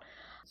out.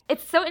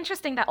 It's so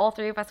interesting that all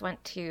three of us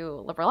went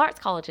to liberal arts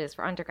colleges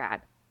for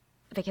undergrad,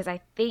 because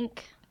I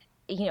think,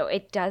 you know,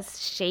 it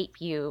does shape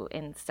you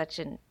in such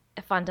a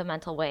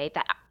fundamental way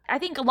that I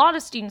think a lot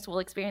of students will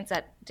experience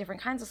at different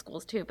kinds of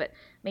schools too, but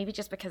maybe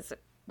just because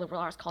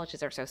liberal arts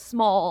colleges are so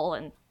small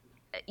and,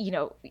 you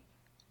know,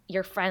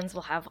 your friends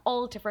will have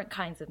all different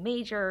kinds of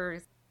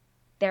majors.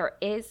 There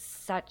is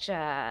such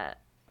a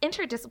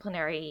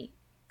interdisciplinary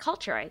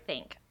culture, I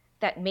think,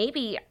 that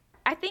maybe,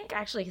 I think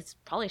actually has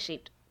probably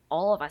shaped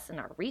all of us in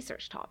our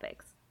research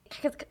topics.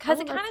 Because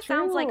it kind of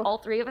sounds like all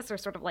three of us are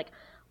sort of like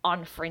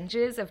on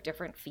fringes of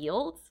different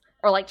fields,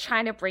 or like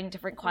trying to bring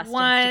different questions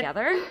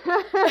together.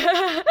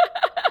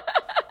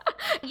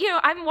 You know,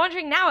 I'm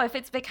wondering now if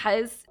it's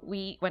because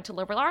we went to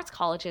liberal arts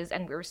colleges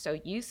and we were so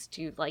used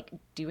to like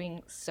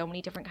doing so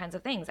many different kinds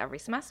of things every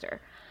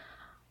semester.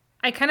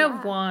 I kind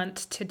of want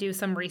to do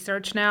some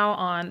research now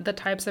on the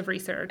types of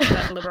research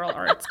that liberal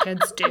arts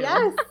kids do.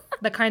 Yes.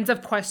 The kinds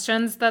of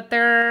questions that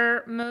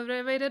they're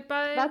motivated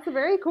by. That's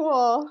very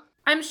cool.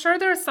 I'm sure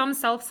there's some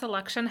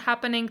self-selection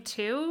happening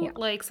too. Yeah.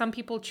 Like some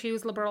people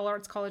choose liberal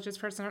arts colleges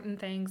for certain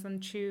things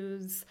and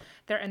choose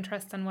their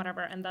interests and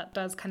whatever. And that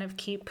does kind of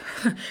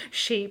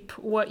shape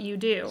what you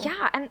do.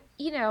 Yeah. And,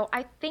 you know,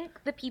 I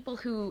think the people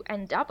who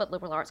end up at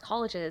liberal arts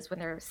colleges when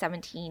they're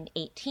 17,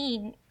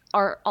 18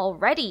 are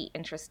already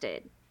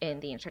interested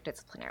in the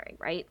interdisciplinary,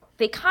 right?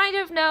 They kind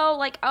of know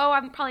like, oh,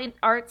 I'm probably an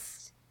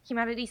arts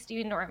humanities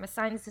student or I'm a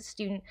sciences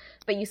student,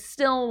 but you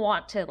still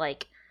want to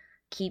like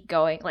keep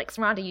going. Like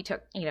Samaranda, you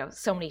took, you know,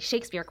 so many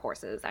Shakespeare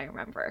courses, I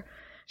remember.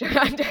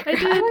 I did. Oh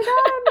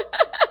my God.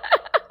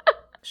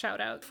 Shout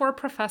out for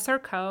Professor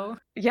Ko.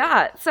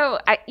 Yeah. So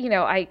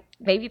I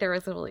maybe there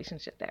is a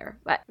relationship there,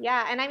 but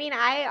yeah. And I mean,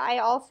 I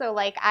also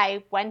like,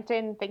 I went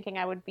in thinking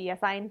I would be a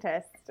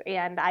scientist,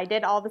 and I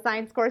did all the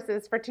science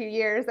courses for 2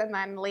 years. And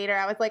then later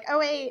I was like, oh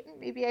wait,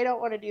 maybe I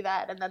don't want to do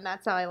that. And then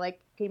that's how I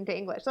like came to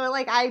English. So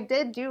like, I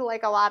did do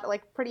like a lot,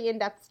 like pretty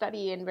in-depth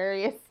study in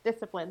various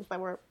disciplines that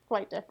were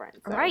quite different.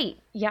 So. Right.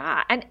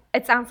 Yeah. And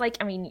it sounds like,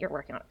 I mean, you're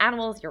working on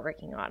animals, you're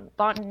working on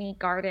botany,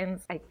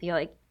 gardens. I feel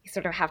like you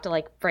sort of have to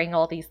like bring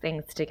all these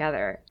things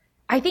together.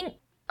 I think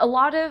a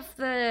lot of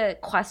the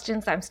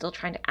questions I'm still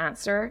trying to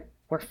answer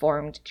were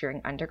formed during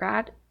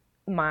undergrad.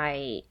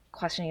 My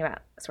questioning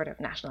about sort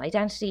of national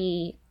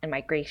identity and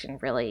migration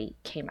really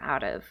came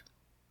out of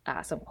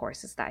some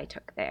courses that I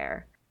took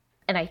there.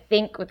 And I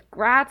think with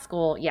grad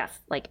school, yes,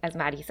 like as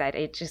Maddie said,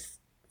 it just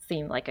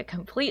seemed like a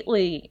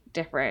completely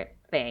different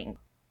thing.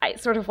 I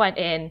sort of went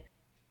in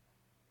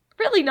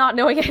really not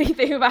knowing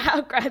anything about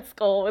how grad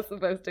school was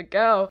supposed to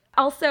go.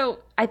 Also,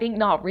 I think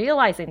not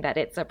realizing that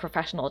it's a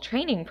professional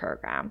training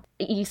program.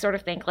 You sort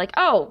of think like,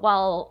 oh,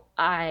 well,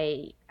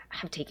 I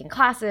have taken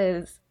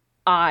classes.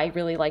 I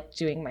really liked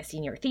doing my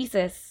senior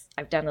thesis.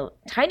 I've done a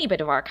tiny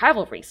bit of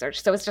archival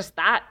research. So it's just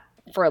that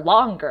for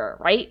longer,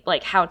 right?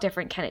 Like how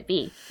different can it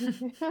be?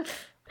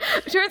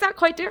 It turns out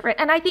quite different.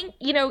 And I think,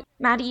 you know,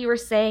 Maddie, you were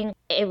saying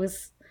it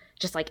was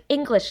just like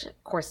English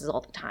courses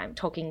all the time,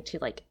 talking to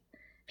like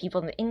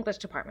people in the English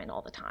department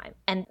all the time.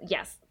 And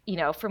yes, you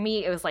know, for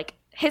me, it was like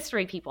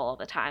history people all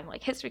the time,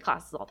 like history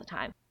classes all the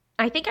time.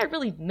 I think I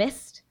really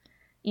missed,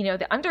 you know,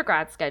 the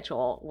undergrad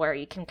schedule where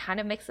you can kind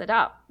of mix it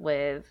up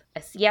with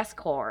a CS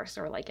course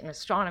or like an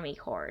astronomy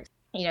course,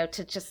 you know,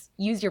 to just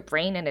use your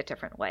brain in a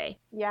different way.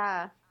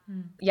 Yeah.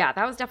 Yeah,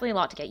 that was definitely a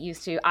lot to get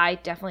used to. I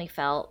definitely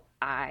felt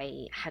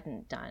I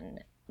hadn't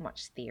done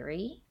much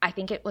theory. I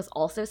think it was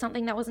also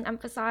something that wasn't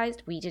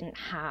emphasized. We didn't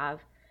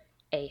have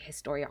a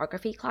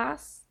historiography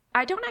class.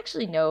 I don't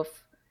actually know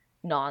if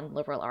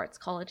non-liberal arts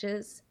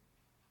colleges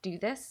do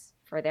this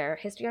for their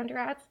history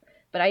undergrads,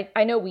 but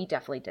I know we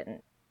definitely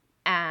didn't.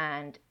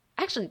 And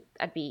actually,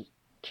 I'd be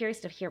curious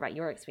to hear about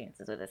your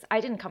experiences with this. I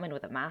didn't come in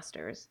with a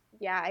master's.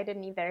 Yeah, I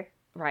didn't either.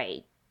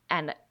 Right.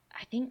 And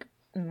I think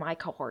my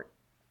cohort,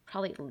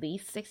 probably at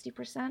least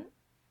 60%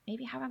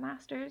 maybe have a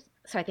master's.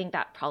 So I think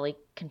that probably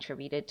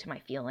contributed to my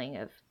feeling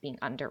of being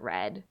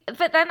underread.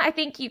 But then I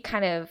think you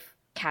kind of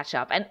catch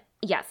up. And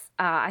yes,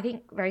 I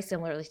think very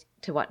similarly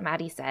to what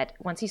Maddie said,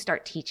 once you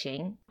start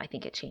teaching, I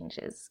think it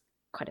changes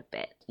quite a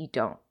bit. You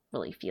don't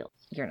really feel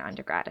you're an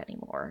undergrad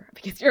anymore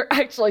because you're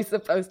actually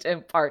supposed to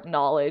impart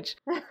knowledge.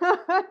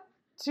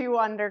 To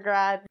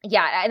undergrad.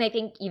 Yeah, and I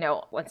think,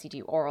 once you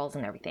do orals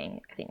and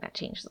everything, I think that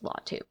changes a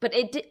lot too. But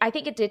I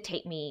think it did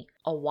take me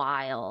a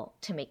while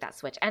to make that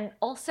switch. And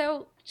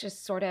also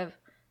just sort of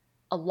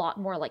a lot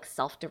more like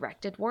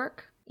self-directed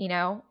work,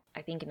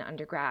 I think in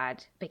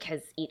undergrad,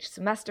 because each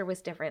semester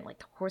was different, like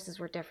the courses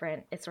were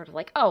different. It's sort of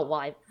like, oh, well,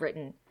 I've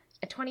written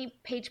a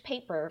 20-page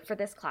paper for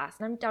this class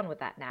and I'm done with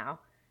that now.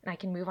 And I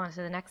can move on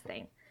to the next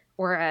thing.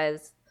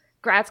 Whereas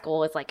grad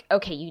school is like,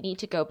 okay, you need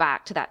to go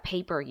back to that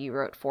paper you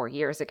wrote 4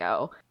 years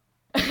ago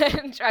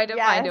and try to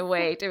find a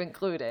way to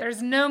include it.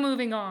 There's no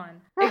moving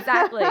on.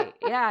 Exactly.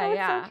 Yeah,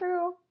 That's so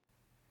true.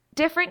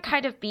 Different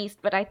kind of beast,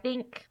 but I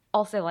think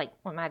also like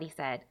what Maddie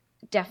said,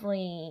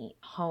 definitely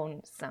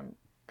hone some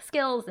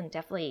skills and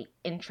definitely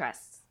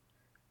interests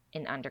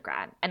in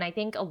undergrad. And I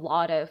think a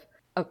lot of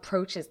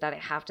approaches that I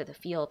have to the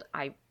field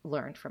I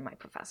learned from my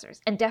professors,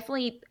 and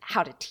definitely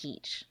how to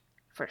teach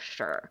for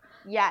sure.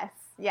 Yes.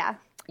 Yeah.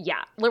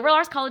 Yeah. Liberal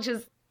arts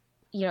colleges,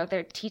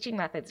 their teaching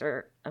methods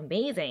are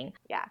amazing.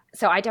 Yeah.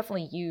 So I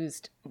definitely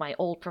used my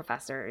old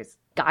professors'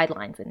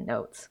 guidelines and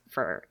notes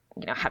for,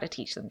 how to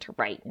teach them to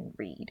write and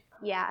read.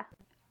 Yeah.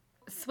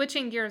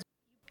 Switching gears,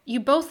 you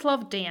both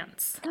love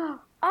dance.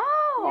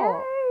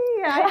 Oh!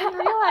 Yay! I didn't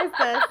realize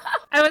this.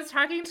 I was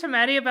talking to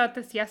Maddie about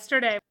this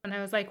yesterday, and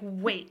I was like,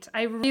 wait,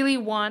 I really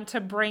want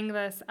to bring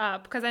this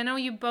up, because I know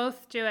you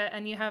both do it,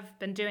 and you have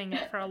been doing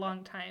it for a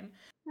long time.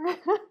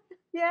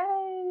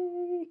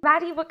 Yay!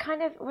 Maddie, what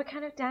kind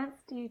of dance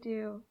do you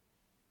do?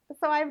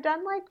 So I've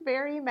done like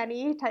very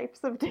many types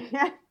of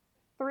dance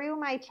through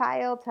my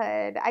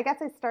childhood. I guess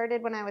I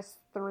started when I was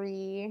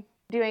 3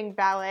 doing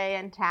ballet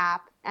and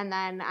tap, and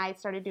then I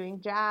started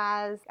doing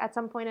jazz at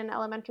some point in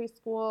elementary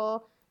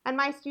school. And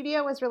my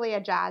studio was really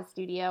a jazz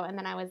studio, and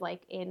then I was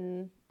like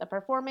in the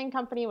performing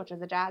company, which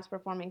was a jazz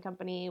performing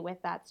company with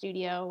that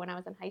studio when I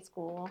was in high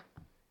school.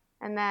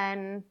 And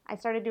then I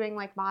started doing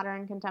like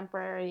modern,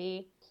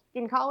 contemporary.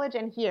 In college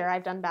and here,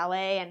 I've done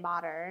ballet and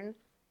modern.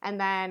 And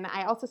then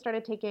I also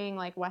started taking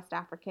like West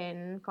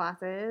African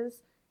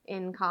classes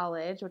in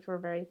college, which were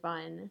very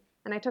fun.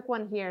 And I took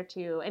one here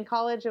too. In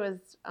college, it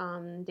was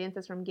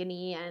dances from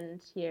Guinea,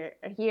 and here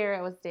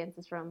it was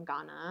dances from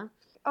Ghana.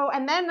 Oh,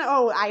 and then,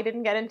 I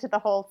didn't get into the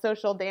whole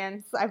social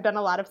dance. I've done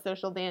a lot of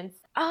social dance.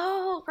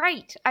 Oh,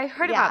 right. I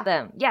heard about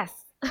them. Yes.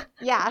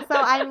 Yeah, so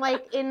I'm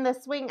like in the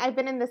swing. I've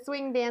been in the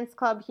swing dance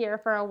club here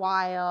for a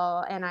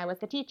while, and I was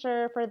the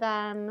teacher for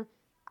them.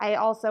 I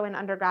also, in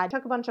undergrad,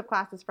 took a bunch of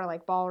classes for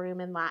like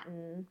ballroom and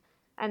Latin.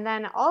 And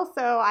then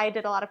also I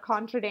did a lot of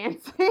contra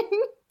dancing.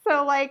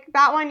 So like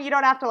that one, you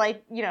don't have to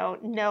like,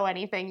 know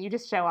anything. You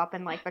just show up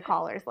and like the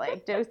caller's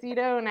like,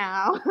 do-si-do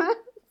now.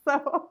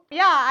 So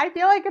yeah, I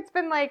feel like it's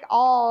been like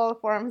all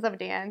forms of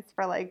dance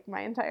for like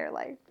my entire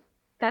life.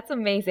 That's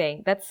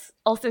amazing. That's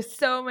also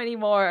so many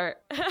more.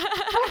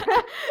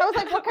 I was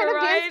like, what kind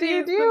of dance do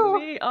you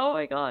do? Oh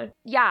my God.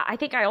 Yeah, I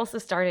think I also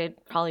started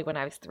probably when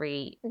I was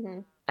 3. Mm-hmm.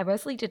 I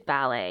mostly did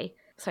ballet.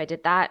 So I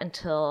did that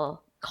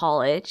until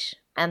college.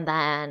 And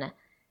then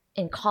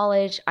in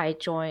college, I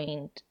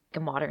joined a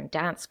modern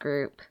dance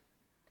group.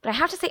 But I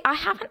have to say, I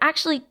haven't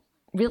actually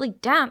really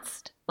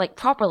danced like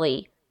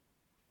properly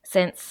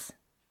since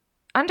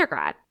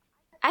undergrad.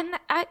 And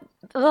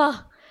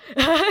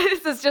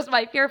this is just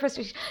my pure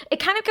frustration. It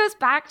kind of goes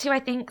back to, I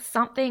think,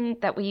 something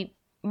that we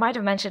might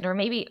have mentioned, or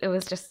maybe it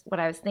was just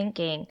what I was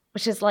thinking,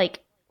 which is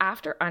like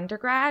after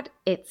undergrad,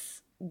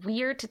 it's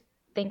weird to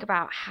think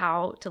about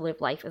how to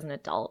live life as an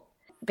adult,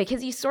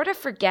 because you sort of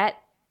forget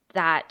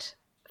that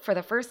for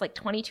the first like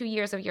 22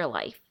 years of your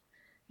life,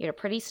 you had a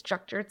pretty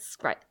structured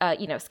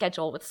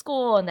schedule with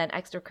school and then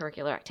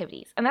extracurricular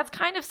activities. And that's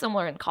kind of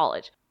similar in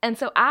college. And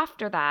so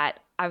after that,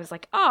 I was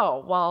like,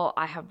 oh, well,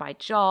 I have my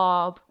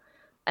job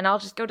and I'll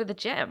just go to the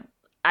gym.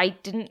 I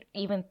didn't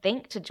even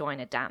think to join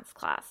a dance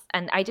class.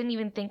 And I didn't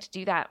even think to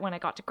do that when I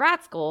got to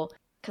grad school,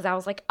 because I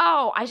was like,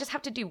 oh, I just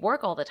have to do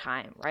work all the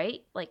time,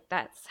 right? Like,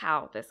 that's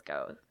how this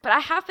goes. But I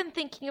have been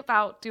thinking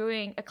about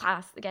doing a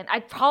class again.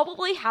 I'd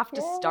probably have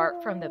to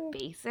start from the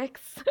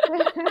basics,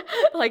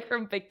 like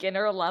from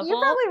beginner level. You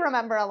probably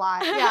remember a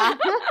lot, yeah.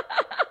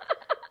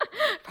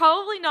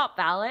 Probably not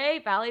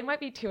ballet. Ballet might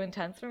be too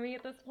intense for me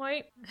at this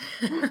point.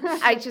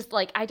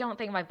 I don't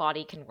think my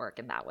body can work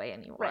in that way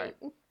anymore. Right.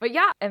 But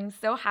yeah, I'm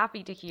so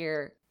happy to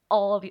hear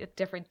all of the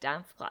different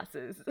dance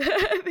classes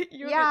that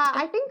you Yeah,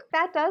 I think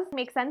that does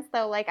make sense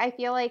though. Like, I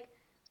feel like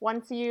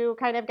once you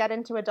kind of get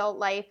into adult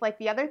life, like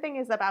the other thing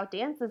is about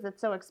dance is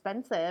it's so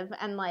expensive.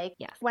 And like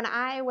when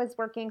I was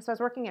working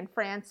in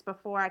France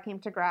before I came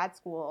to grad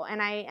school,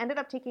 and I ended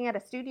up taking at a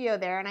studio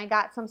there, and I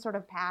got some sort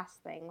of pass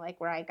thing, like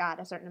where I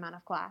got a certain amount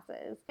of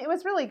classes. It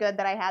was really good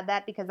that I had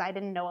that because I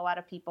didn't know a lot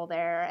of people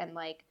there. And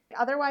like,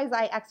 otherwise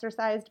I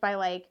exercised by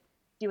like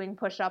doing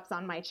push-ups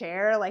on my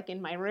chair, like in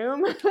my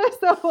room.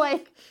 So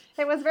like,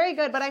 it was very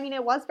good. But I mean,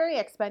 it was very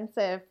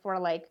expensive for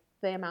like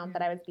the amount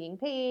that I was being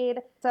paid.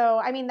 So,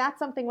 I mean, that's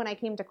something when I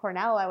came to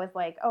Cornell, I was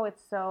like, oh,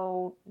 it's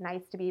so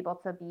nice to be able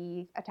to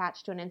be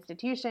attached to an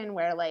institution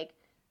where like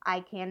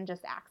I can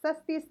just access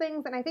these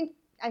things. And I think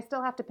I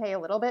still have to pay a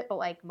little bit, but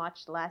like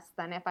much less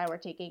than if I were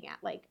taking at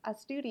like a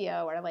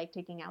studio or like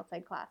taking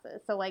outside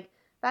classes. So like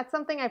that's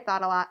something I've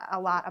thought a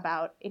lot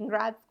about in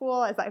grad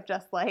school, as I've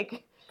just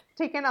like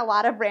taken a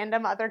lot of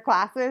random other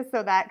classes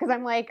so that, because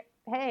I'm like,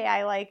 hey,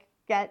 I like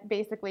get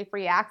basically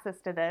free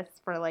access to this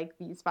for like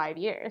these 5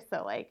 years.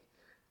 So like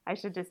I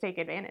should just take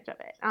advantage of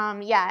it.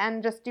 Yeah,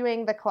 and just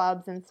doing the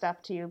clubs and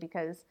stuff too,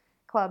 because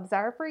clubs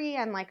are free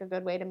and like a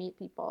good way to meet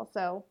people.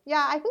 So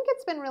yeah, I think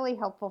it's been really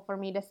helpful for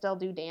me to still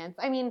do dance.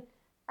 I mean,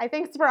 I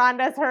think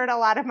Speranda's heard a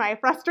lot of my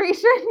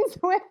frustrations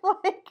with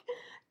like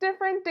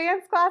different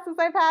dance classes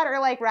I've had, or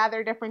like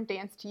rather different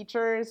dance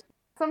teachers.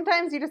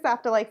 Sometimes you just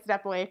have to like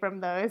step away from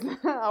those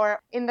or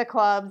in the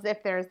clubs,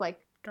 if there's like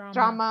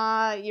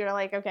drama, you're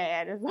like, okay,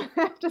 I just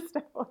have to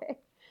step away.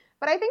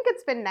 But I think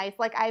it's been nice.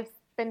 Like I've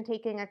been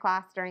taking a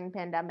class during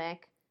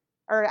pandemic,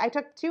 or I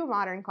took 2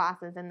 modern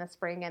classes in the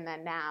spring and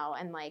then now,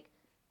 and like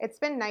it's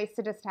been nice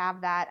to just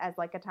have that as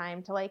like a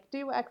time to like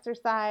do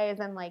exercise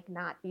and like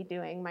not be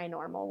doing my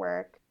normal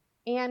work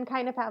and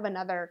kind of have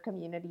another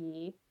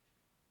community,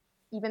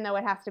 even though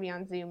it has to be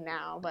on Zoom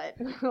now, but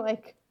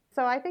like,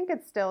 so I think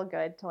it's still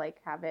good to like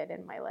have it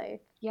in my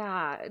life.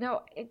 Yeah,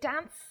 no,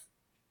 dance,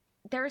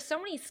 there are so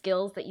many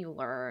skills that you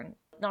learn,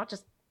 not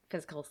just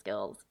physical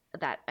skills,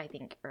 that I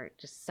think are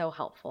just so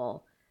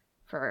helpful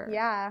for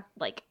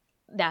like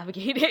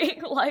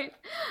navigating life.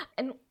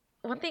 And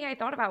one thing I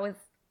thought about was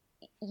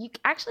you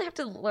actually have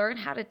to learn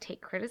how to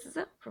take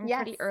criticism from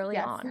pretty early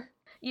on.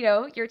 You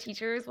know, your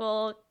teachers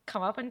will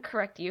come up and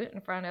correct you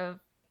in front of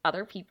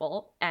other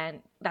people,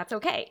 and that's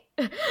okay.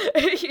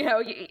 You know,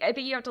 I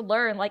think you have to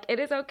learn, like, it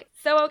is okay,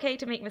 so okay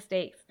to make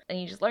mistakes, and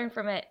you just learn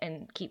from it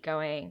and keep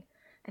going.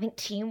 I think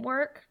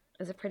teamwork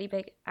is a pretty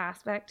big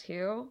aspect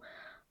too.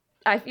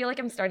 I feel like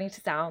I'm starting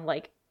to sound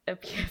like a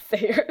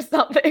PSA or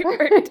something.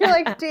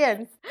 Like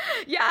dance.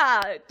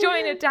 Yeah,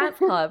 join a dance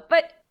club.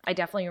 But I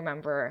definitely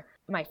remember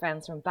my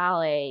friends from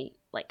ballet,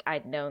 like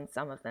I'd known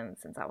some of them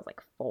since I was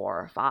like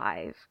 4 or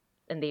 5,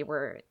 and they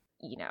were,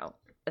 you know,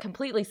 a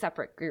completely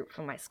separate group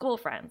from my school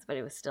friends, but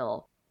it was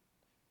still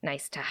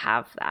nice to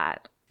have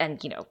that.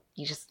 And, you know,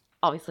 you just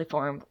obviously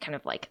form kind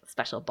of like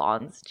special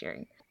bonds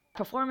during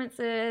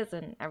performances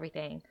and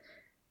everything.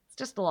 It's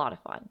just a lot of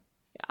fun.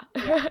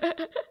 Yeah.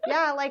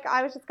 Yeah, like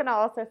I was just going to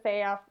also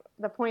say off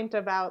the point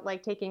about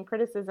like taking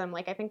criticism,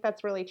 like I think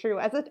that's really true.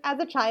 As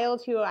a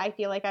child who I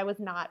feel like I was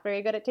not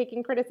very good at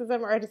taking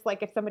criticism, or just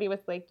like if somebody was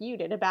like, you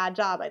did a bad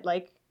job, I'd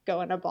like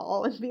go in a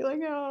ball and be like,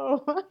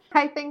 oh.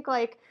 I think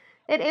like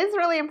it is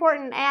really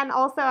important. And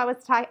also I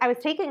was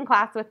taking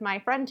class with my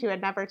friend who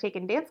had never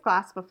taken dance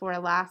class before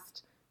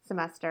last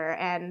semester,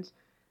 and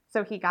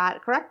so he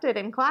got corrected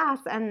in class,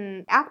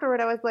 and afterward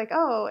I was like,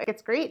 oh,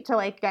 it's great to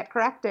like get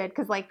corrected,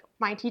 because like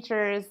my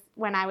teachers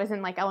when I was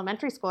in like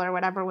elementary school or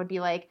whatever would be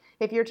like,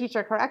 if your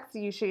teacher corrects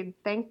you, you should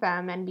thank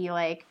them and be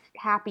like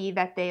happy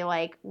that they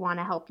like want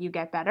to help you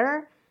get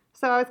better.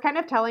 So I was kind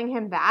of telling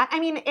him that. I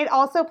mean, it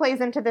also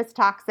plays into this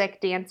toxic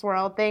dance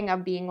world thing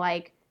of being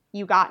like,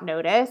 you got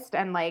noticed,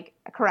 and like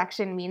a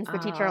correction means the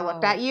teacher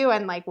looked at you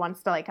and like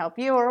wants to like help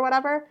you or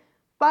whatever.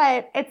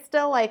 But it's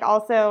still like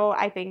also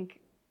I think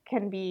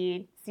can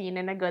be seen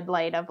in a good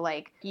light of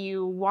like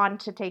you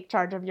want to take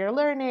charge of your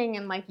learning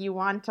and like you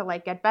want to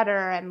like get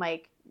better, and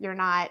like you're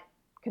not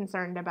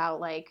concerned about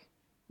like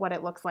what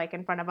it looks like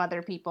in front of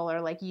other people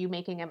or like you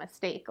making a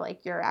mistake,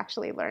 like you're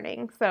actually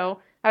learning. So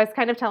I was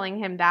kind of telling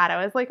him that.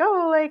 I was like,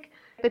 oh, like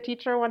the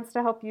teacher wants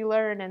to help you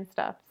learn and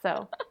stuff.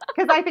 So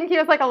because I think he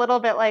was like a little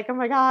bit like, oh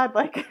my God,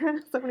 like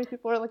so many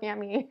people are looking at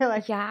me.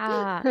 Like,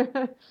 yeah.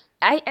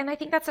 I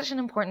think that's such an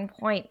important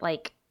point,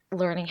 like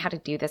learning how to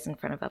do this in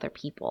front of other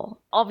people.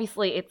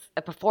 Obviously, it's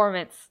a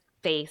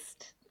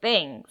performance-based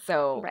thing.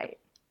 So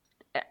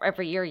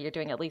every year you're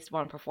doing at least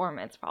one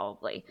performance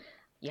probably.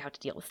 You have to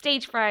deal with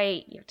stage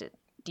fright. You have to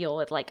deal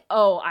with like,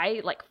 oh,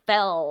 I like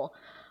fell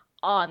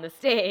on the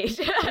stage.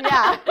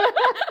 Yeah.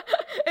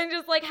 And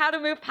just like how to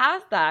move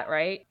past that,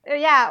 right?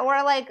 Yeah,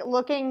 or like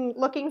looking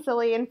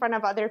silly in front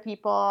of other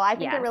people. I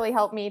think it really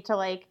helped me to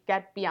like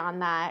get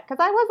beyond that,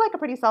 because I was like a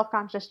pretty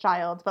self-conscious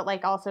child, but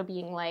like also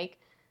being like,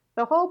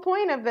 the whole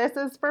point of this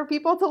is for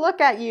people to look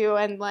at you,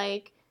 and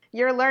like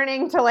you're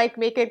learning to like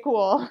make it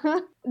cool.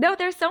 No,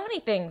 there's so many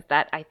things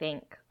that I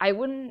think I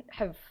wouldn't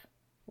have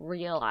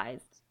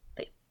realized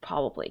that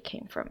probably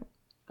came from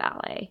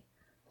ballet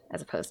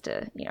as opposed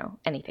to, you know,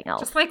 anything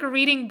else. Just like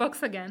reading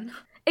books again.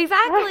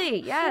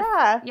 Exactly.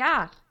 Yes.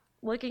 Yeah.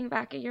 Looking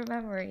back at your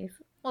memories.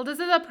 Well, this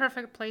is a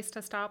perfect place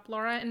to stop.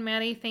 Laura and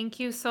Maddie, thank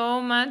you so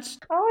much.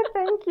 Oh,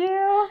 thank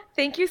you.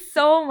 Thank you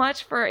so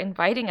much for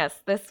inviting us.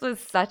 This was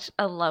such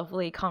a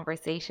lovely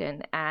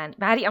conversation. And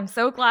Maddie, I'm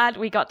so glad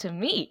we got to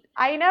meet.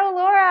 I know,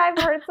 Laura,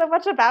 I've heard so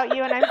much about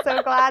you, and I'm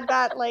so glad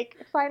that like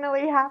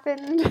finally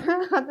happened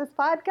on this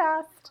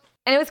podcast.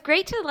 And it was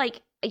great to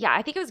like,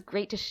 I think it was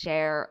great to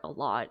share a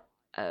lot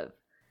of,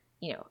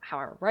 you know, how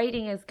our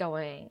writing is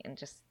going and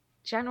just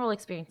general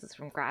experiences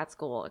from grad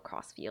school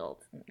across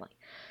fields. And like,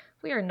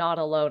 we are not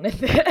alone in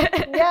this.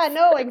 Yeah,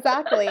 no,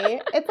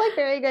 exactly. It's like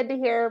very good to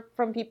hear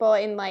from people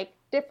in like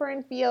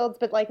different fields,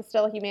 but like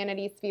still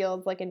humanities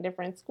fields, like in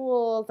different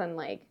schools, and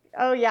like,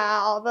 oh yeah,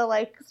 all the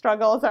like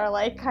struggles are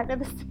like kind of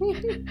the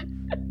same.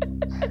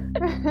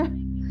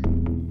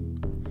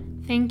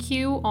 Thank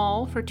you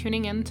all for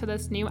tuning in to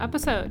this new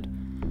episode.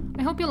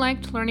 I hope you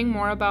liked learning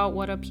more about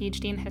what a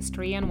PhD in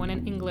history and one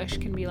in English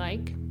can be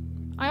like.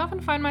 I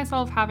often find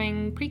myself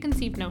having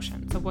preconceived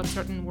notions of what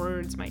certain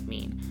words might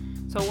mean.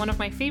 So one of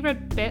my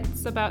favorite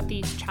bits about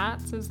these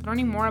chats is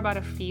learning more about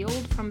a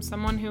field from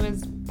someone who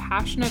is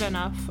passionate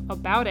enough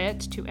about it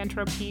to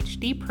enter a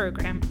PhD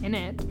program in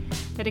it,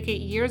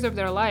 dedicate years of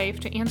their life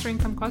to answering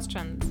some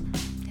questions.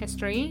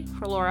 History,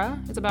 for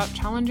Laura, is about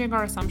challenging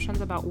our assumptions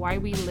about why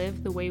we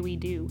live the way we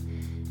do.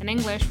 And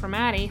English, for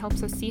Maddie,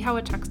 helps us see how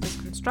a text is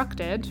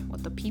constructed,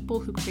 what the people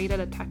who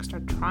created a text are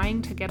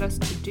trying to get us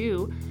to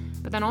do,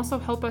 but then also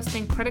help us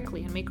think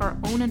critically and make our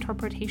own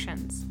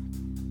interpretations,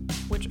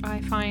 which I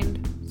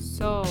find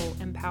so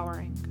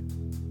empowering.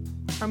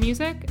 Our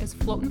music is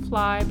Float and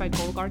Fly by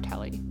Golgar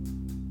Telly.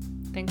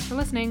 Thanks for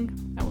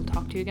listening. I will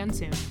talk to you again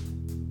soon.